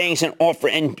remarkable things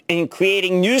and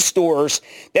creating new stores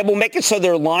that will make it so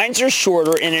their lines are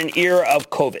shorter in an era of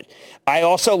COVID. I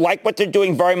also like what they're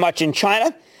doing very much in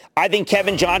China. I think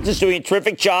Kevin Johnson's doing a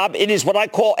terrific job. It is what I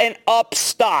call an up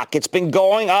stock. It's been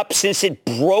going up since it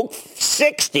broke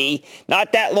 60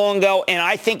 not that long ago, and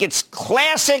I think it's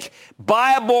classic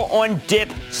buyable on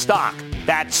dip stock.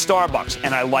 That's Starbucks,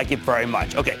 and I like it very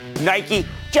much. Okay, Nike,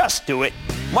 just do it.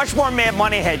 Much more Mad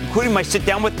Money ahead, including my sit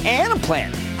down with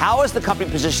Anaplan. How is the company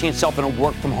positioning itself in a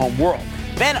work-from-home world?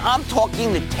 Then I'm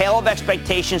talking the tale of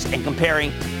expectations and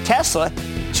comparing Tesla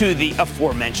to the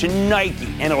aforementioned Nike.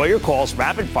 And all your calls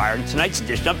rapid fire in tonight's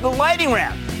edition of the Lightning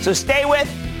Round. So stay with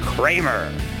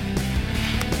Cramer.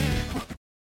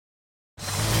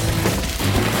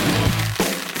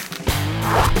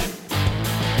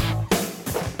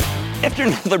 After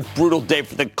another brutal day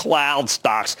for the cloud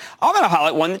stocks, I'm going to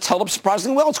highlight one that's held up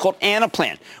surprisingly well. It's called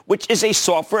Anaplan, which is a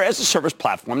software-as-a-service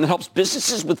platform that helps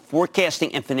businesses with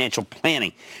forecasting and financial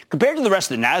planning. Compared to the rest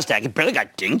of the NASDAQ, it barely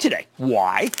got dinged today.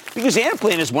 Why? Because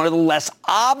Anaplan is one of the less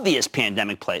obvious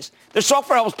pandemic plays. Their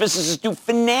software helps businesses do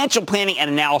financial planning and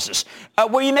analysis,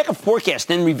 where you make a forecast,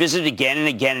 then revisit it again and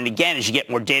again and again as you get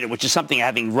more data, which is something,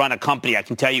 having run a company, I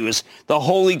can tell you is the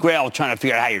holy grail of trying to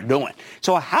figure out how you're doing.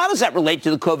 So how does that relate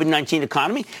to the COVID-19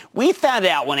 economy? We found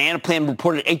out when Anaplan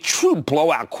reported a true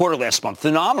blowout quarter last month,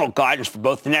 phenomenal guidance for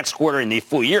both the next quarter and the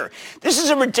full year. This is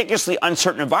a ridiculously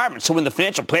uncertain environment, so when the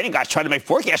financial planning guys try to make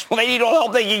forecasts, well, they need all the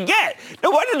help they can get. No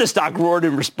wonder the stock roared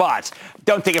in response.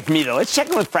 Don't take it from me, though. Let's check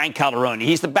in with Frank Calderoni.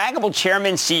 He's the bankable chairman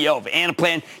and CEO of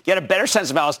Anaplan. Get a better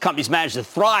sense of how his company's managed to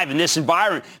thrive in this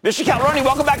environment. Mr. Calderoni,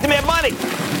 welcome back to Mad Money.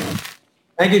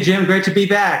 Thank you, Jim. Great to be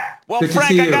back. Well, Good Frank,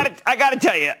 to see you. I got to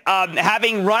tell you,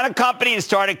 having run a company and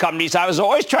started companies, I was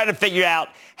always trying to figure out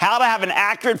how to have an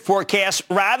accurate forecast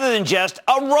rather than just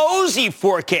a rosy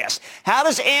forecast. How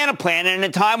does Anaplan, in a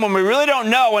time when we really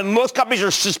don't know and most companies are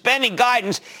suspending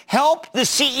guidance, help the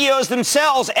CEOs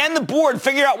themselves and the board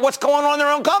figure out what's going on in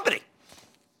their own company?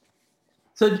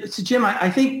 So Jim, I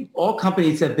think all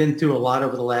companies have been through a lot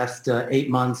over the last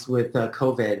 8 months with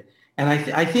COVID. And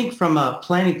I think from a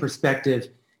planning perspective,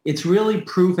 it's really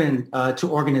proven to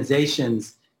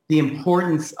organizations the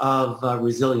importance of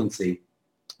resiliency.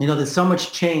 You know, there's so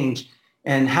much change,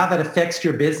 and how that affects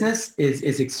your business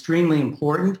is extremely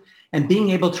important. And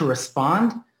being able to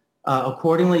respond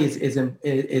accordingly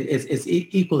is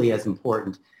equally as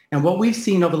important. And what we've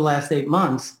seen over the last 8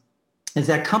 months is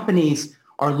that companies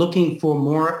are looking for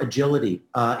more agility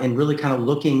and really kind of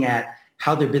looking at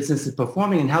how their business is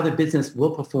performing and how their business will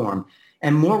perform,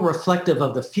 and more reflective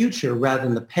of the future rather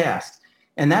than the past.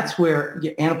 And that's where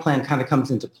Anaplan kind of comes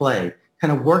into play,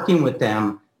 kind of working with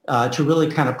them to really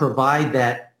kind of provide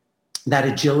that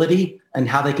agility and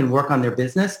how they can work on their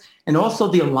business, and also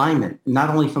the alignment, not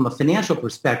only from a financial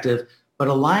perspective, but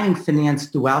aligning finance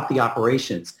throughout the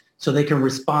operations so they can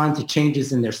respond to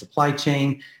changes in their supply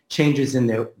chain, changes in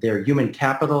their human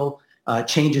capital,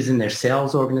 changes in their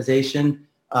sales organization,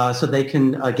 so they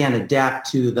can, again, adapt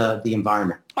to the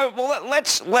environment. All right, well,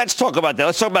 let's talk about that.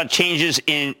 Let's talk about changes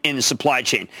in the supply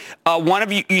chain. One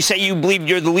of you say you believe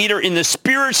you're the leader in the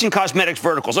spirits and cosmetics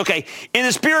verticals. Okay, in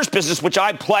the spirits business, which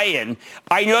I play in,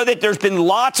 I know that there's been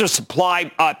lots of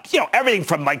supply, everything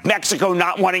from like Mexico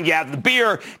not wanting to have the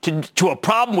beer to a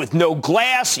problem with no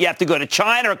glass. You have to go to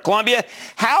China or Colombia.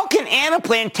 How can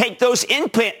Anaplan take those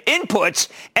inputs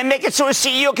and make it so a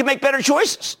CEO can make better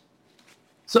choices?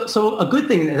 So a good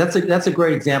thing, that's a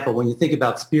great example when you think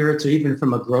about spirits, or even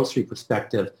from a grocery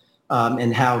perspective,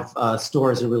 and how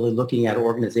stores are really looking at,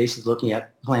 organizations looking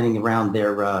at planning around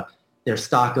their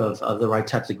stock of the right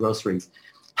types of groceries.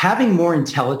 Having more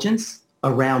intelligence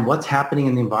around what's happening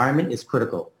in the environment is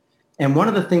critical. And one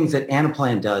of the things that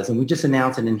Anaplan does, and we just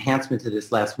announced an enhancement to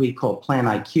this last week called Plan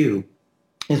IQ,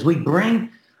 is we bring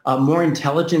more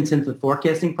intelligence into the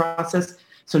forecasting process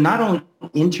So not only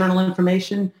internal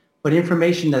information, but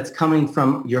information that's coming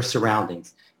from your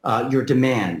surroundings, your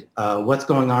demand, what's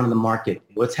going on in the market,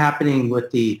 what's happening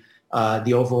with the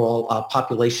overall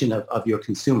population of your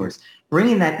consumers.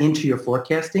 Bringing that into your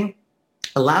forecasting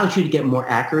allows you to get more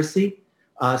accuracy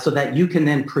so that you can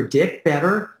then predict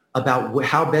better about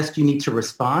how best you need to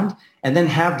respond, and then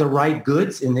have the right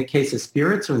goods, in the case of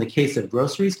spirits or in the case of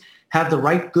groceries, have the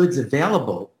right goods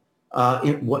available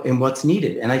in what's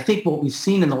needed. And I think what we've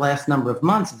seen in the last number of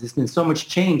months is there's been so much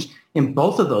change in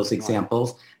both of those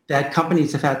examples that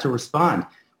companies have had to respond.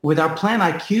 With our Plan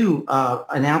IQ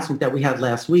announcement that we had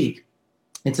last week,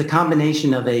 it's a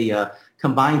combination of a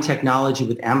combined technology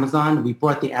with Amazon. We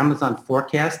brought the Amazon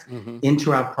forecast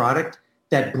into our product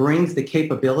that brings the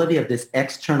capability of this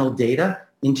external data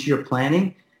into your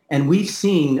planning. And we've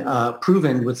seen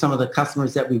proven with some of the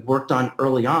customers that we worked on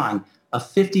early on, a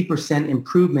 50%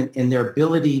 improvement in their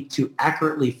ability to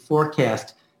accurately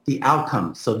forecast the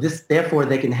outcomes. So therefore,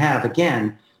 they can have,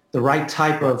 again, the right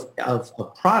type of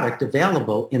product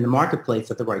available in the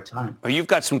marketplace at the right time. Well, you've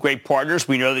got some great partners.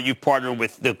 We know that you've partnered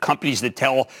with the companies that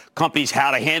tell companies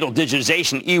how to handle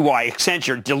digitization, EY,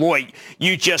 Accenture, Deloitte.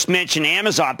 You just mentioned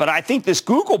Amazon, but I think this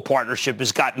Google partnership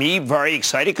has got me very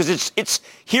excited because it's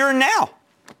here and now.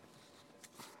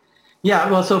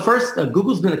 Yeah, well, so first,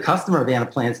 Google's been a customer of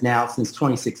Anaplan's now since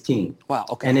 2016. Wow,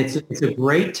 okay. And it's a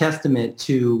great testament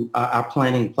to our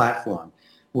planning platform,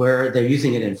 where they're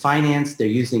using it in finance, they're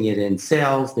using it in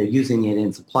sales, they're using it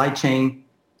in supply chain,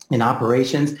 in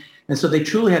operations. And so they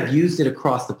truly have used it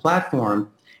across the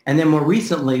platform. And then more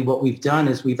recently, what we've done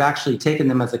is we've actually taken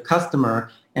them as a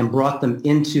customer and brought them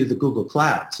into the Google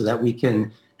Cloud so that we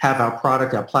can have our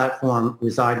product, our platform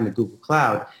reside in the Google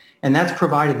Cloud. And that's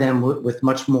provided them with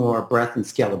much more breadth and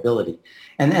scalability.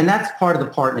 And that's part of the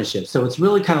partnership. So it's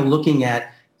really kind of looking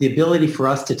at the ability for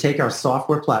us to take our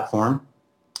software platform,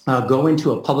 go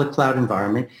into a public cloud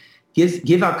environment,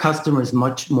 give our customers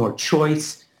much more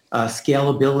choice,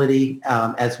 scalability,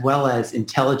 as well as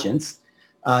intelligence.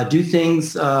 Do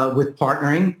things with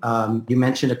partnering. You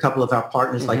mentioned a couple of our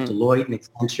partners like Deloitte and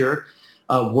Accenture,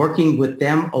 working with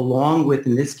them along with,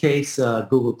 in this case,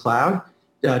 Google Cloud,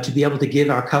 to be able to give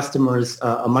our customers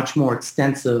a much more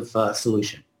extensive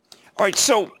solution. All right,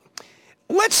 so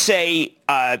let's say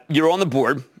you're on the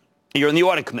board, you're in the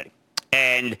audit committee,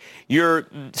 and your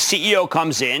CEO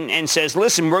comes in and says,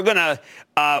 listen,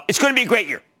 it's going to be a great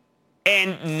year.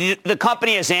 And the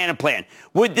company has Anaplan.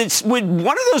 Would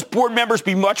one of those board members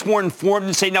be much more informed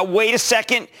and say, now, wait a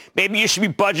second, maybe you should be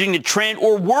budgeting the trend,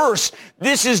 or worse,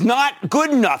 this is not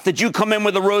good enough that you come in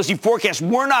with a rosy forecast.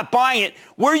 We're not buying it.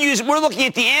 We're looking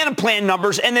at the Anaplan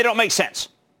numbers, and they don't make sense.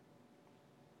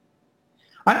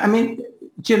 I mean,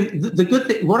 Jim, the good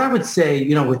thing, what I would say,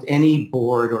 with any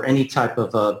board or any type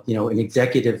of, an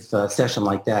executive session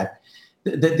like that,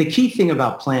 the key thing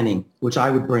about planning, which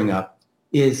I would bring up,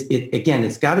 is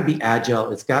it's got to be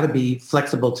agile. It's got to be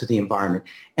flexible to the environment.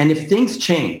 And if things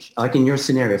change, like in your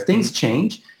scenario, if things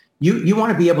change, you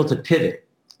want to be able to pivot.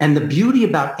 And the beauty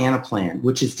about Anaplan,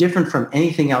 which is different from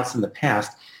anything else in the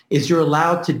past, is you're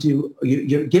allowed to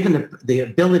you're given the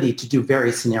ability to do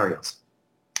various scenarios.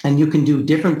 And you can do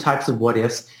different types of what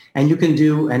ifs, and you can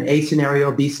do an A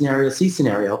scenario, B scenario, C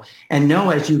scenario, and know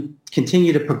as you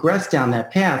continue to progress down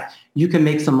that path, you can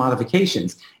make some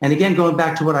modifications. And again, going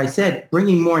back to what I said,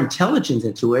 bringing more intelligence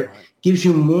into it gives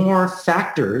you more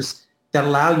factors that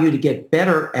allow you to get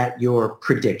better at your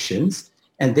predictions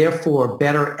and therefore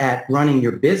better at running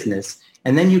your business.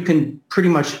 And then you can pretty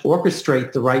much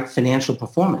orchestrate the right financial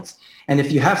performance. And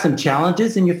if you have some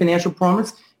challenges in your financial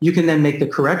performance, you can then make the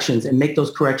corrections and make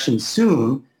those corrections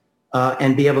soon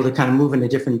and be able to kind of move in a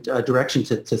different direction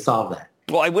to solve that.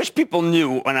 Well, I wish people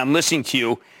knew when I'm listening to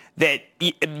you that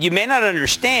you may not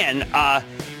understand,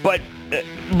 but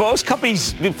most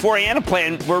companies before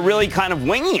Anaplan were really kind of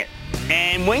winging it.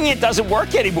 And winging it doesn't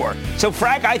work anymore. So,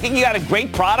 Frank, I think you got a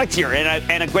great product here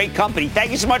and a great company.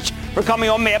 Thank you so much for coming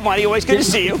on Mad Money. Always good to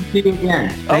see you. See you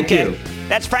again. Thank you.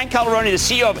 That's Frank Calderoni, the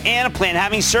CEO of Anaplan.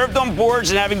 Having served on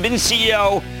boards and having been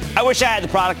CEO, I wish I had the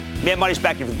product. Mad Money's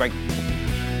back here for the break.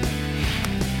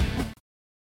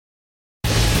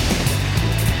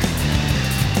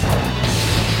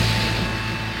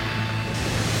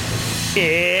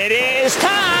 It is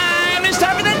time. It's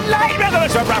time for the lightning round.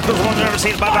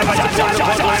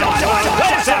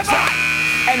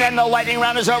 And then the lightning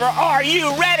round is over. Are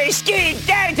you ready, Ski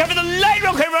Daddy? Time for the lightning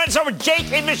round. It's over.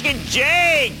 Jake in Michigan.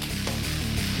 Jake.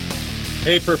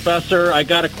 Hey, Professor. I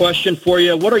got a question for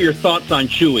you. What are your thoughts on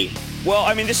Chewy? Well,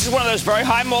 I mean, this is one of those very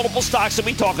high multiple stocks that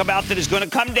we talk about that is going to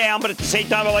come down, but at the same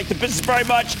time, I like the business very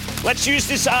much. Let's use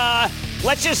this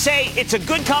let's just say it's a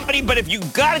good company, but if you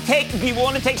got to be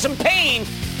willing to take some pain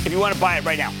if you want to buy it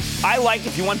right now. I like,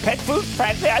 if you want pet food,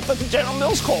 frankly, I thought the General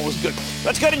Mills coal was good.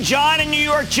 Let's go to John in New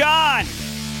York. John.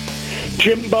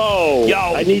 Jimbo,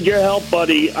 yo, I need your help,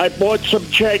 buddy. I bought some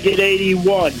Chegg at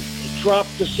 81. It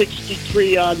dropped to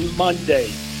 63 on Monday.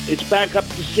 It's back up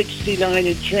to 69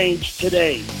 and change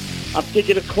today. I'm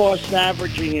thinking of cost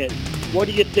averaging it. What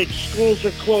do you think? Schools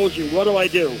are closing. What do I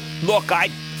do? Look, I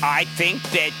think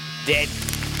that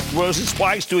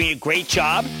Rosenzweig's doing a great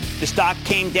job. The stock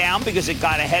came down because it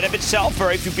got ahead of itself.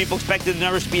 Very few people expected the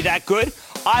numbers to be that good.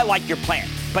 I like your plan.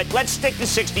 But let's stick to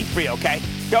 63, okay?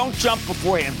 Don't jump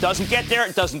beforehand. If it doesn't get there,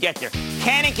 it doesn't get there.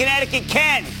 Ken in Connecticut.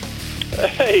 Ken.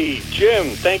 Hey,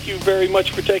 Jim. Thank you very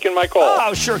much for taking my call.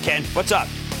 Oh, sure, Ken. What's up?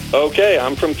 Okay,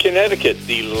 I'm from Connecticut,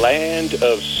 the land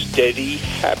of steady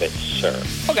habits, sir.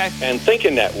 Okay. And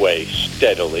thinking that way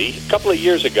steadily. A couple of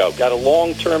years ago, got a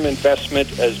long-term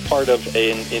investment as part of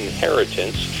an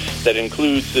inheritance that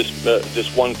includes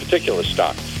this one particular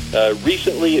stock.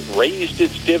 Recently, it raised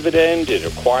its dividend. It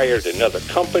acquired another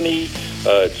company.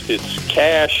 Its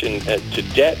cash and to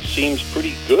debt seems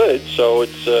pretty good. So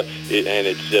its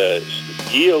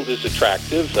yield is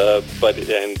attractive,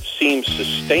 and seems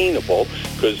sustainable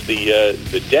because the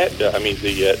debt.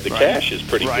 The cash is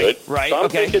pretty good. Right. So I'm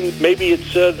thinking maybe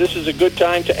this is a good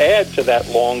time to add to that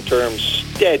long-term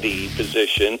steady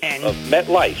position of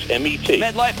MetLife, MET.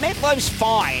 MetLife's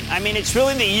fine. I mean, it's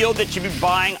really the yield that you'd be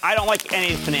buying. I don't like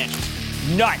any of the financials.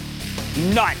 None.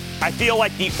 I feel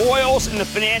like the oils and the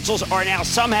financials are now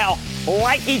somehow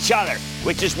like each other,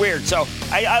 which is weird. So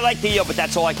I like the yield, but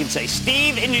that's all I can say.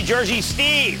 Steve in New Jersey.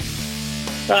 Steve.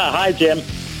 Hi, Jim.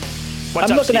 What's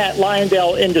I'm up, looking at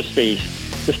Lyondell Industries.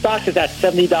 The stock is at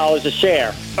 $70 a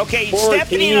share. Okay,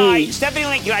 Stephanie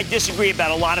and I disagree about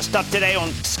a lot of stuff today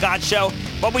on Scott's show,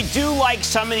 but we do like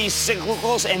some of these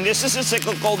cyclicals, and this is a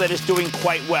cyclical that is doing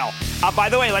quite well. By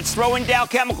the way, let's throw in Dow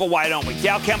Chemical, why don't we?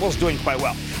 Dow Chemical's doing quite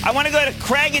well. I want to go to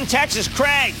Craig in Texas.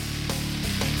 Craig.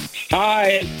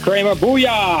 Hi, Kramer.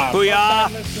 Booyah. Booyah.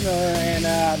 First-time listener and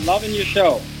loving your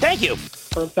show. Thank you.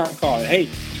 First-time caller. Hey,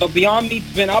 so Beyond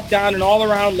Meat's been up, down, and all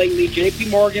around lately. J.P.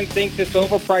 Morgan thinks it's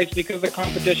overpriced because of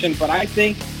competition, but I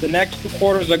think the next 2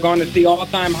 quarters are going to see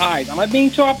all-time highs. Am I being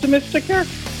too optimistic here?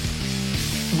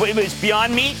 Wait, it's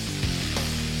Beyond Meat?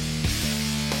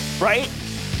 Right?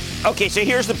 Okay, so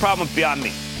here's the problem with Beyond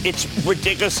Meat. It's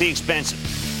ridiculously expensive.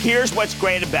 Here's what's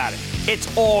great about it. It's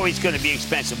always going to be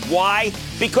expensive. Why?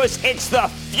 Because it's the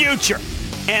future.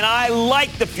 And I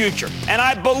like the future. And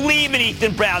I believe in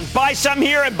Ethan Brown. Buy some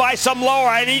here and buy some lower.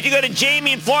 I need to go to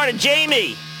Jamie in Florida.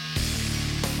 Jamie.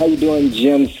 How you doing,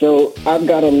 Jim? So I've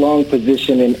got a long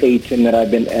position in ATIM that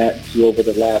I've been at over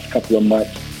the last couple of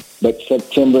months. But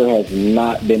September has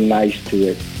not been nice to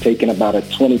it. Taking about a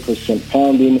 20%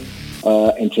 pounding.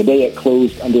 And today it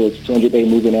closed under its 200-day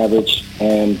moving average.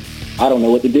 And I don't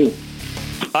know what to do.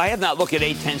 I have not looked at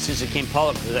A10 since it came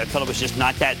public because I felt it was just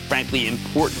not that, frankly,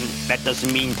 important. That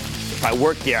doesn't mean if I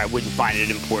worked there, I wouldn't find it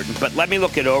important. But let me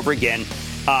look it over again.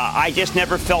 I just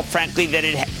never felt, frankly, that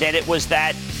it was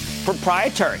that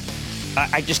proprietary.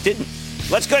 I just didn't.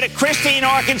 Let's go to Christy in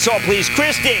Arkansas, please.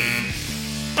 Christy.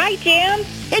 Hi, Jim.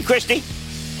 Hey, Christy.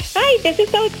 Hi, this is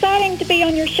so exciting to be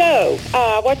on your show.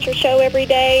 I watch your show every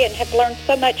day and have learned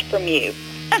so much from you.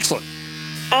 Excellent.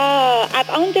 I've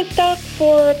owned this stock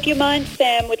for a few months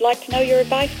and would like to know your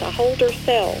advice to hold or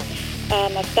sell.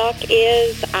 My stock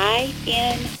is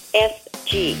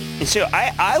INSG. And so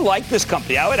I like this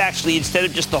company. I would actually, instead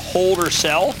of just the hold or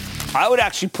sell, I would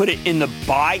actually put it in the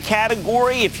buy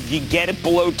category if you get it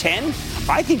below 10.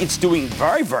 I think it's doing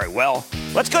very, very well.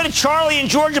 Let's go to Charlie in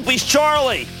Georgia, please.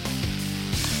 Charlie.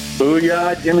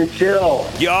 Booyah, Jimmy Chill.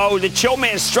 Yo, the Chill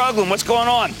Man's struggling. What's going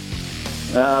on?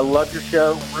 Love your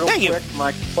show. Real Thank quick, you.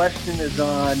 My question is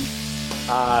on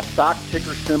stock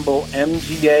ticker symbol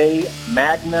MGA,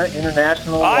 Magna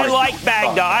International. I like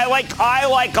Magna. I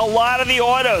like a lot of the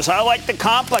autos. I like the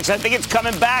complex. I think it's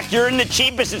coming back. You're in the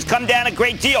cheapest. It's come down a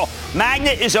great deal.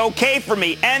 Magna is okay for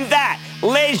me. And that,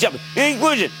 ladies and gentlemen, the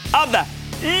conclusion of the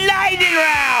Lightning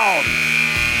Round.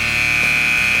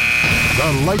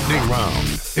 The Lightning Round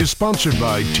is sponsored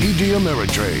by TD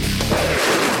Ameritrade.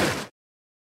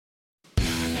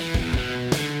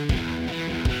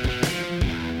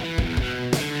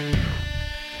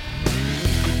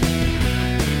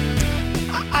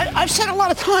 I've said a lot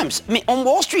of times, I mean, on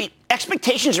Wall Street,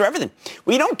 expectations are everything.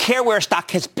 We don't care where a stock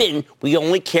has been. We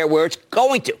only care where it's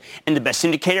going to. And the best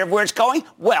indicator of where it's going,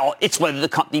 well, it's whether the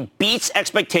company beats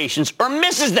expectations or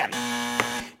misses them.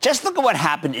 Just look at what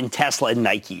happened in Tesla and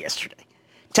Nike yesterday.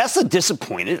 Tesla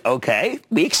disappointed. Okay,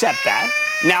 we accept that.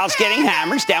 Now it's getting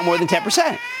hammered. It's down more than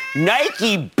 10%.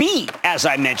 Nike beat, as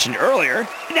I mentioned earlier.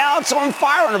 Now it's on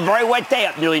fire on a very wet day,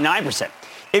 up nearly 9%.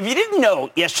 If you didn't know,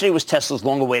 yesterday was Tesla's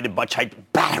long-awaited, much-hyped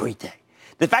battery day.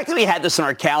 The fact that we had this on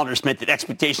our calendars meant that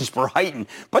expectations were heightened,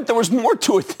 but there was more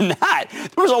to it than that.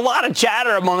 There was a lot of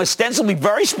chatter among ostensibly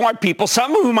very smart people,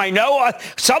 some of whom I know,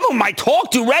 some of whom I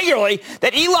talk to regularly,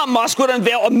 that Elon Musk would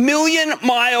unveil a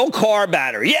 1,000,000-mile car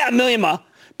battery. Yeah, 1,000,000-mile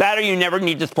battery you never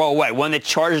need to throw away, one that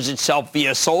charges itself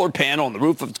via a solar panel on the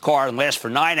roof of its car and lasts for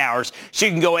 9 hours, so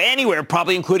you can go anywhere,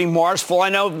 probably including Mars, for all I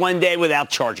know, one day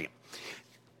without charging it.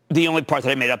 The only part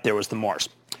that I made up there was the Mars.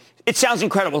 It sounds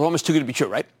incredible. It's almost too good to be true,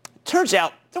 right? Turns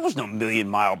out there was no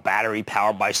 1,000,000-mile battery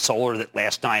powered by solar that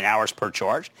lasts 9 hours per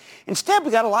charge. Instead,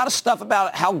 we got a lot of stuff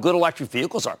about how good electric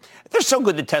vehicles are. They're so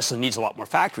good that Tesla needs a lot more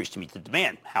factories to meet the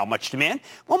demand. How much demand?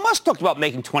 Well, Musk talked about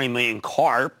making 20 million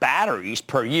car batteries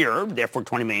per year, therefore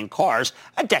 20 million cars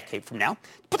a decade from now.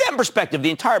 To put that in perspective, the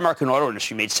entire American auto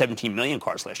industry made 17 million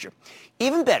cars last year.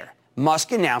 Even better,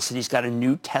 Musk announced that he's got a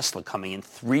new Tesla coming in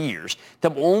 3 years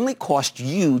that will only cost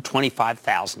you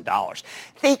 $25,000.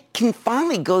 They can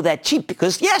finally go that cheap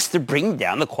because, yes, they're bringing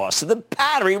down the cost of the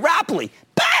battery rapidly.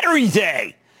 Battery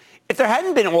day! If there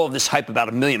hadn't been all of this hype about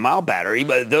a 1,000,000-mile battery,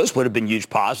 those would have been huge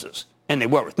positives, and they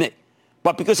were with me.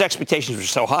 But because expectations were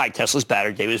so high, Tesla's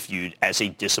battery day was viewed as a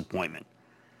disappointment.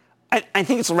 I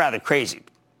think it's rather crazy.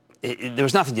 There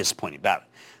was nothing disappointing about it.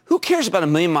 Who cares about a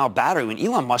 1,000,000-mile battery when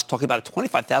Elon Musk talking about a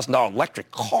 $25,000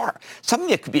 electric car, something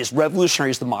that could be as revolutionary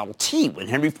as the Model T? When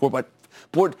Henry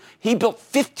Ford, he built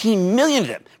 15 million of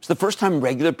them. It's the first time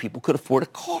regular people could afford a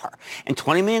car. And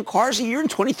 20 million cars a year in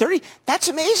 2030, that's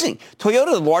amazing.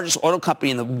 Toyota, the largest auto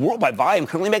company in the world by volume,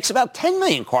 currently makes about 10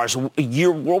 million cars a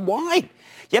year worldwide.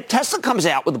 Yep, Tesla comes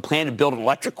out with a plan to build an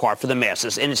electric car for the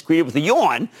masses, and it's greeted with a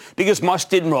yawn because Musk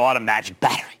didn't roll out a magic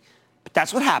battery.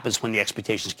 That's what happens when the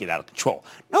expectations get out of control.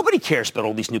 Nobody cares about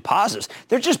all these new positives.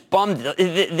 They're just bummed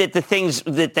that the things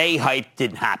that they hyped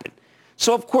didn't happen.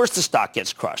 So, of course, the stock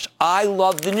gets crushed. I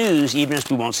love the news, even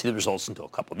if we won't see the results until a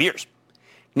couple of years.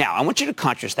 Now, I want you to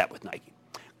contrast that with Nike.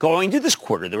 Going into this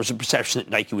quarter, there was a perception that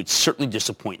Nike would certainly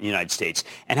disappoint in the United States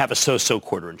and have a so-so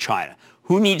quarter in China.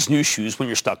 Who needs new shoes when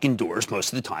you're stuck indoors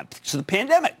most of the time because of the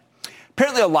pandemic?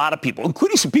 Apparently, a lot of people,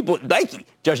 including some people at Nike,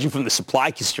 judging from the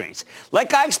supply constraints.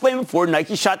 Like I explained before,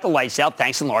 Nike shot the lights out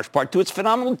thanks in large part to its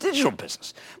phenomenal digital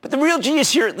business. But the real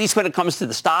genius here, at least when it comes to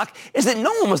the stock, is that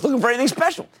no one was looking for anything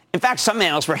special. In fact, some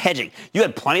analysts were hedging. You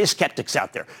had plenty of skeptics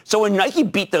out there. So when Nike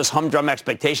beat those humdrum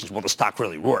expectations, well, the stock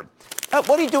really roared.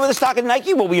 What do you do with the stock of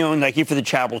Nike? Well, we own Nike for the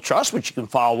Charitable Trust, which you can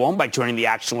follow on by joining the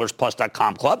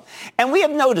ActionAlertsPlus.com club. And we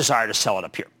have no desire to sell it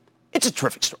up here. It's a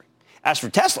terrific story. As for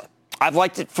Tesla, I've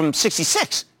liked it from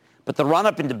 66, but the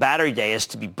run-up into battery day is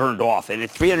to be burned off. And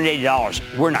at $380,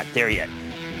 we're not there yet.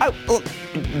 Look,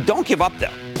 don't give up,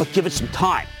 though, but give it some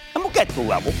time. And we'll get to a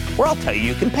level where I'll tell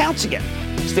you can pounce again.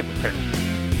 Stick with Cramer.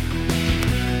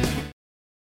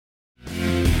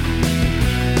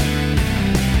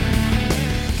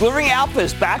 Delivering Alpha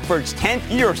is back for its 10th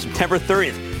year, September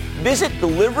 30th. Visit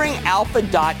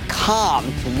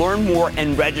deliveringalpha.com to learn more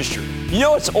and register. You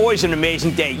know, it's always an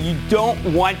amazing day. You don't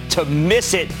want to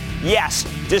miss it. Yes,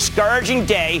 discouraging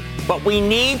day, but we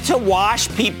need to wash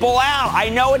people out. I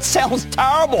know it sounds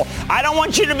terrible. I don't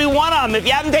want you to be one of them. If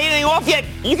you haven't taken anything off yet,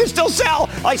 you can still sell.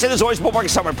 Like I said, there's always bull market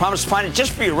somewhere. I promise to find it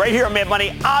just for you right here on Mad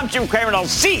Money. I'm Jim Cramer, and I'll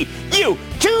see you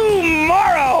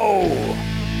tomorrow.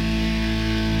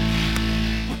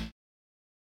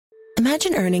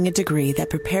 Imagine earning a degree that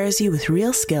prepares you with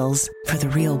real skills for the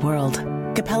real world.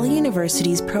 Capella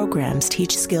University's programs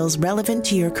teach skills relevant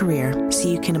to your career so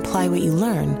you can apply what you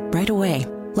learn right away.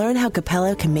 Learn how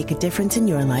Capella can make a difference in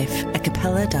your life at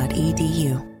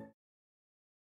capella.edu.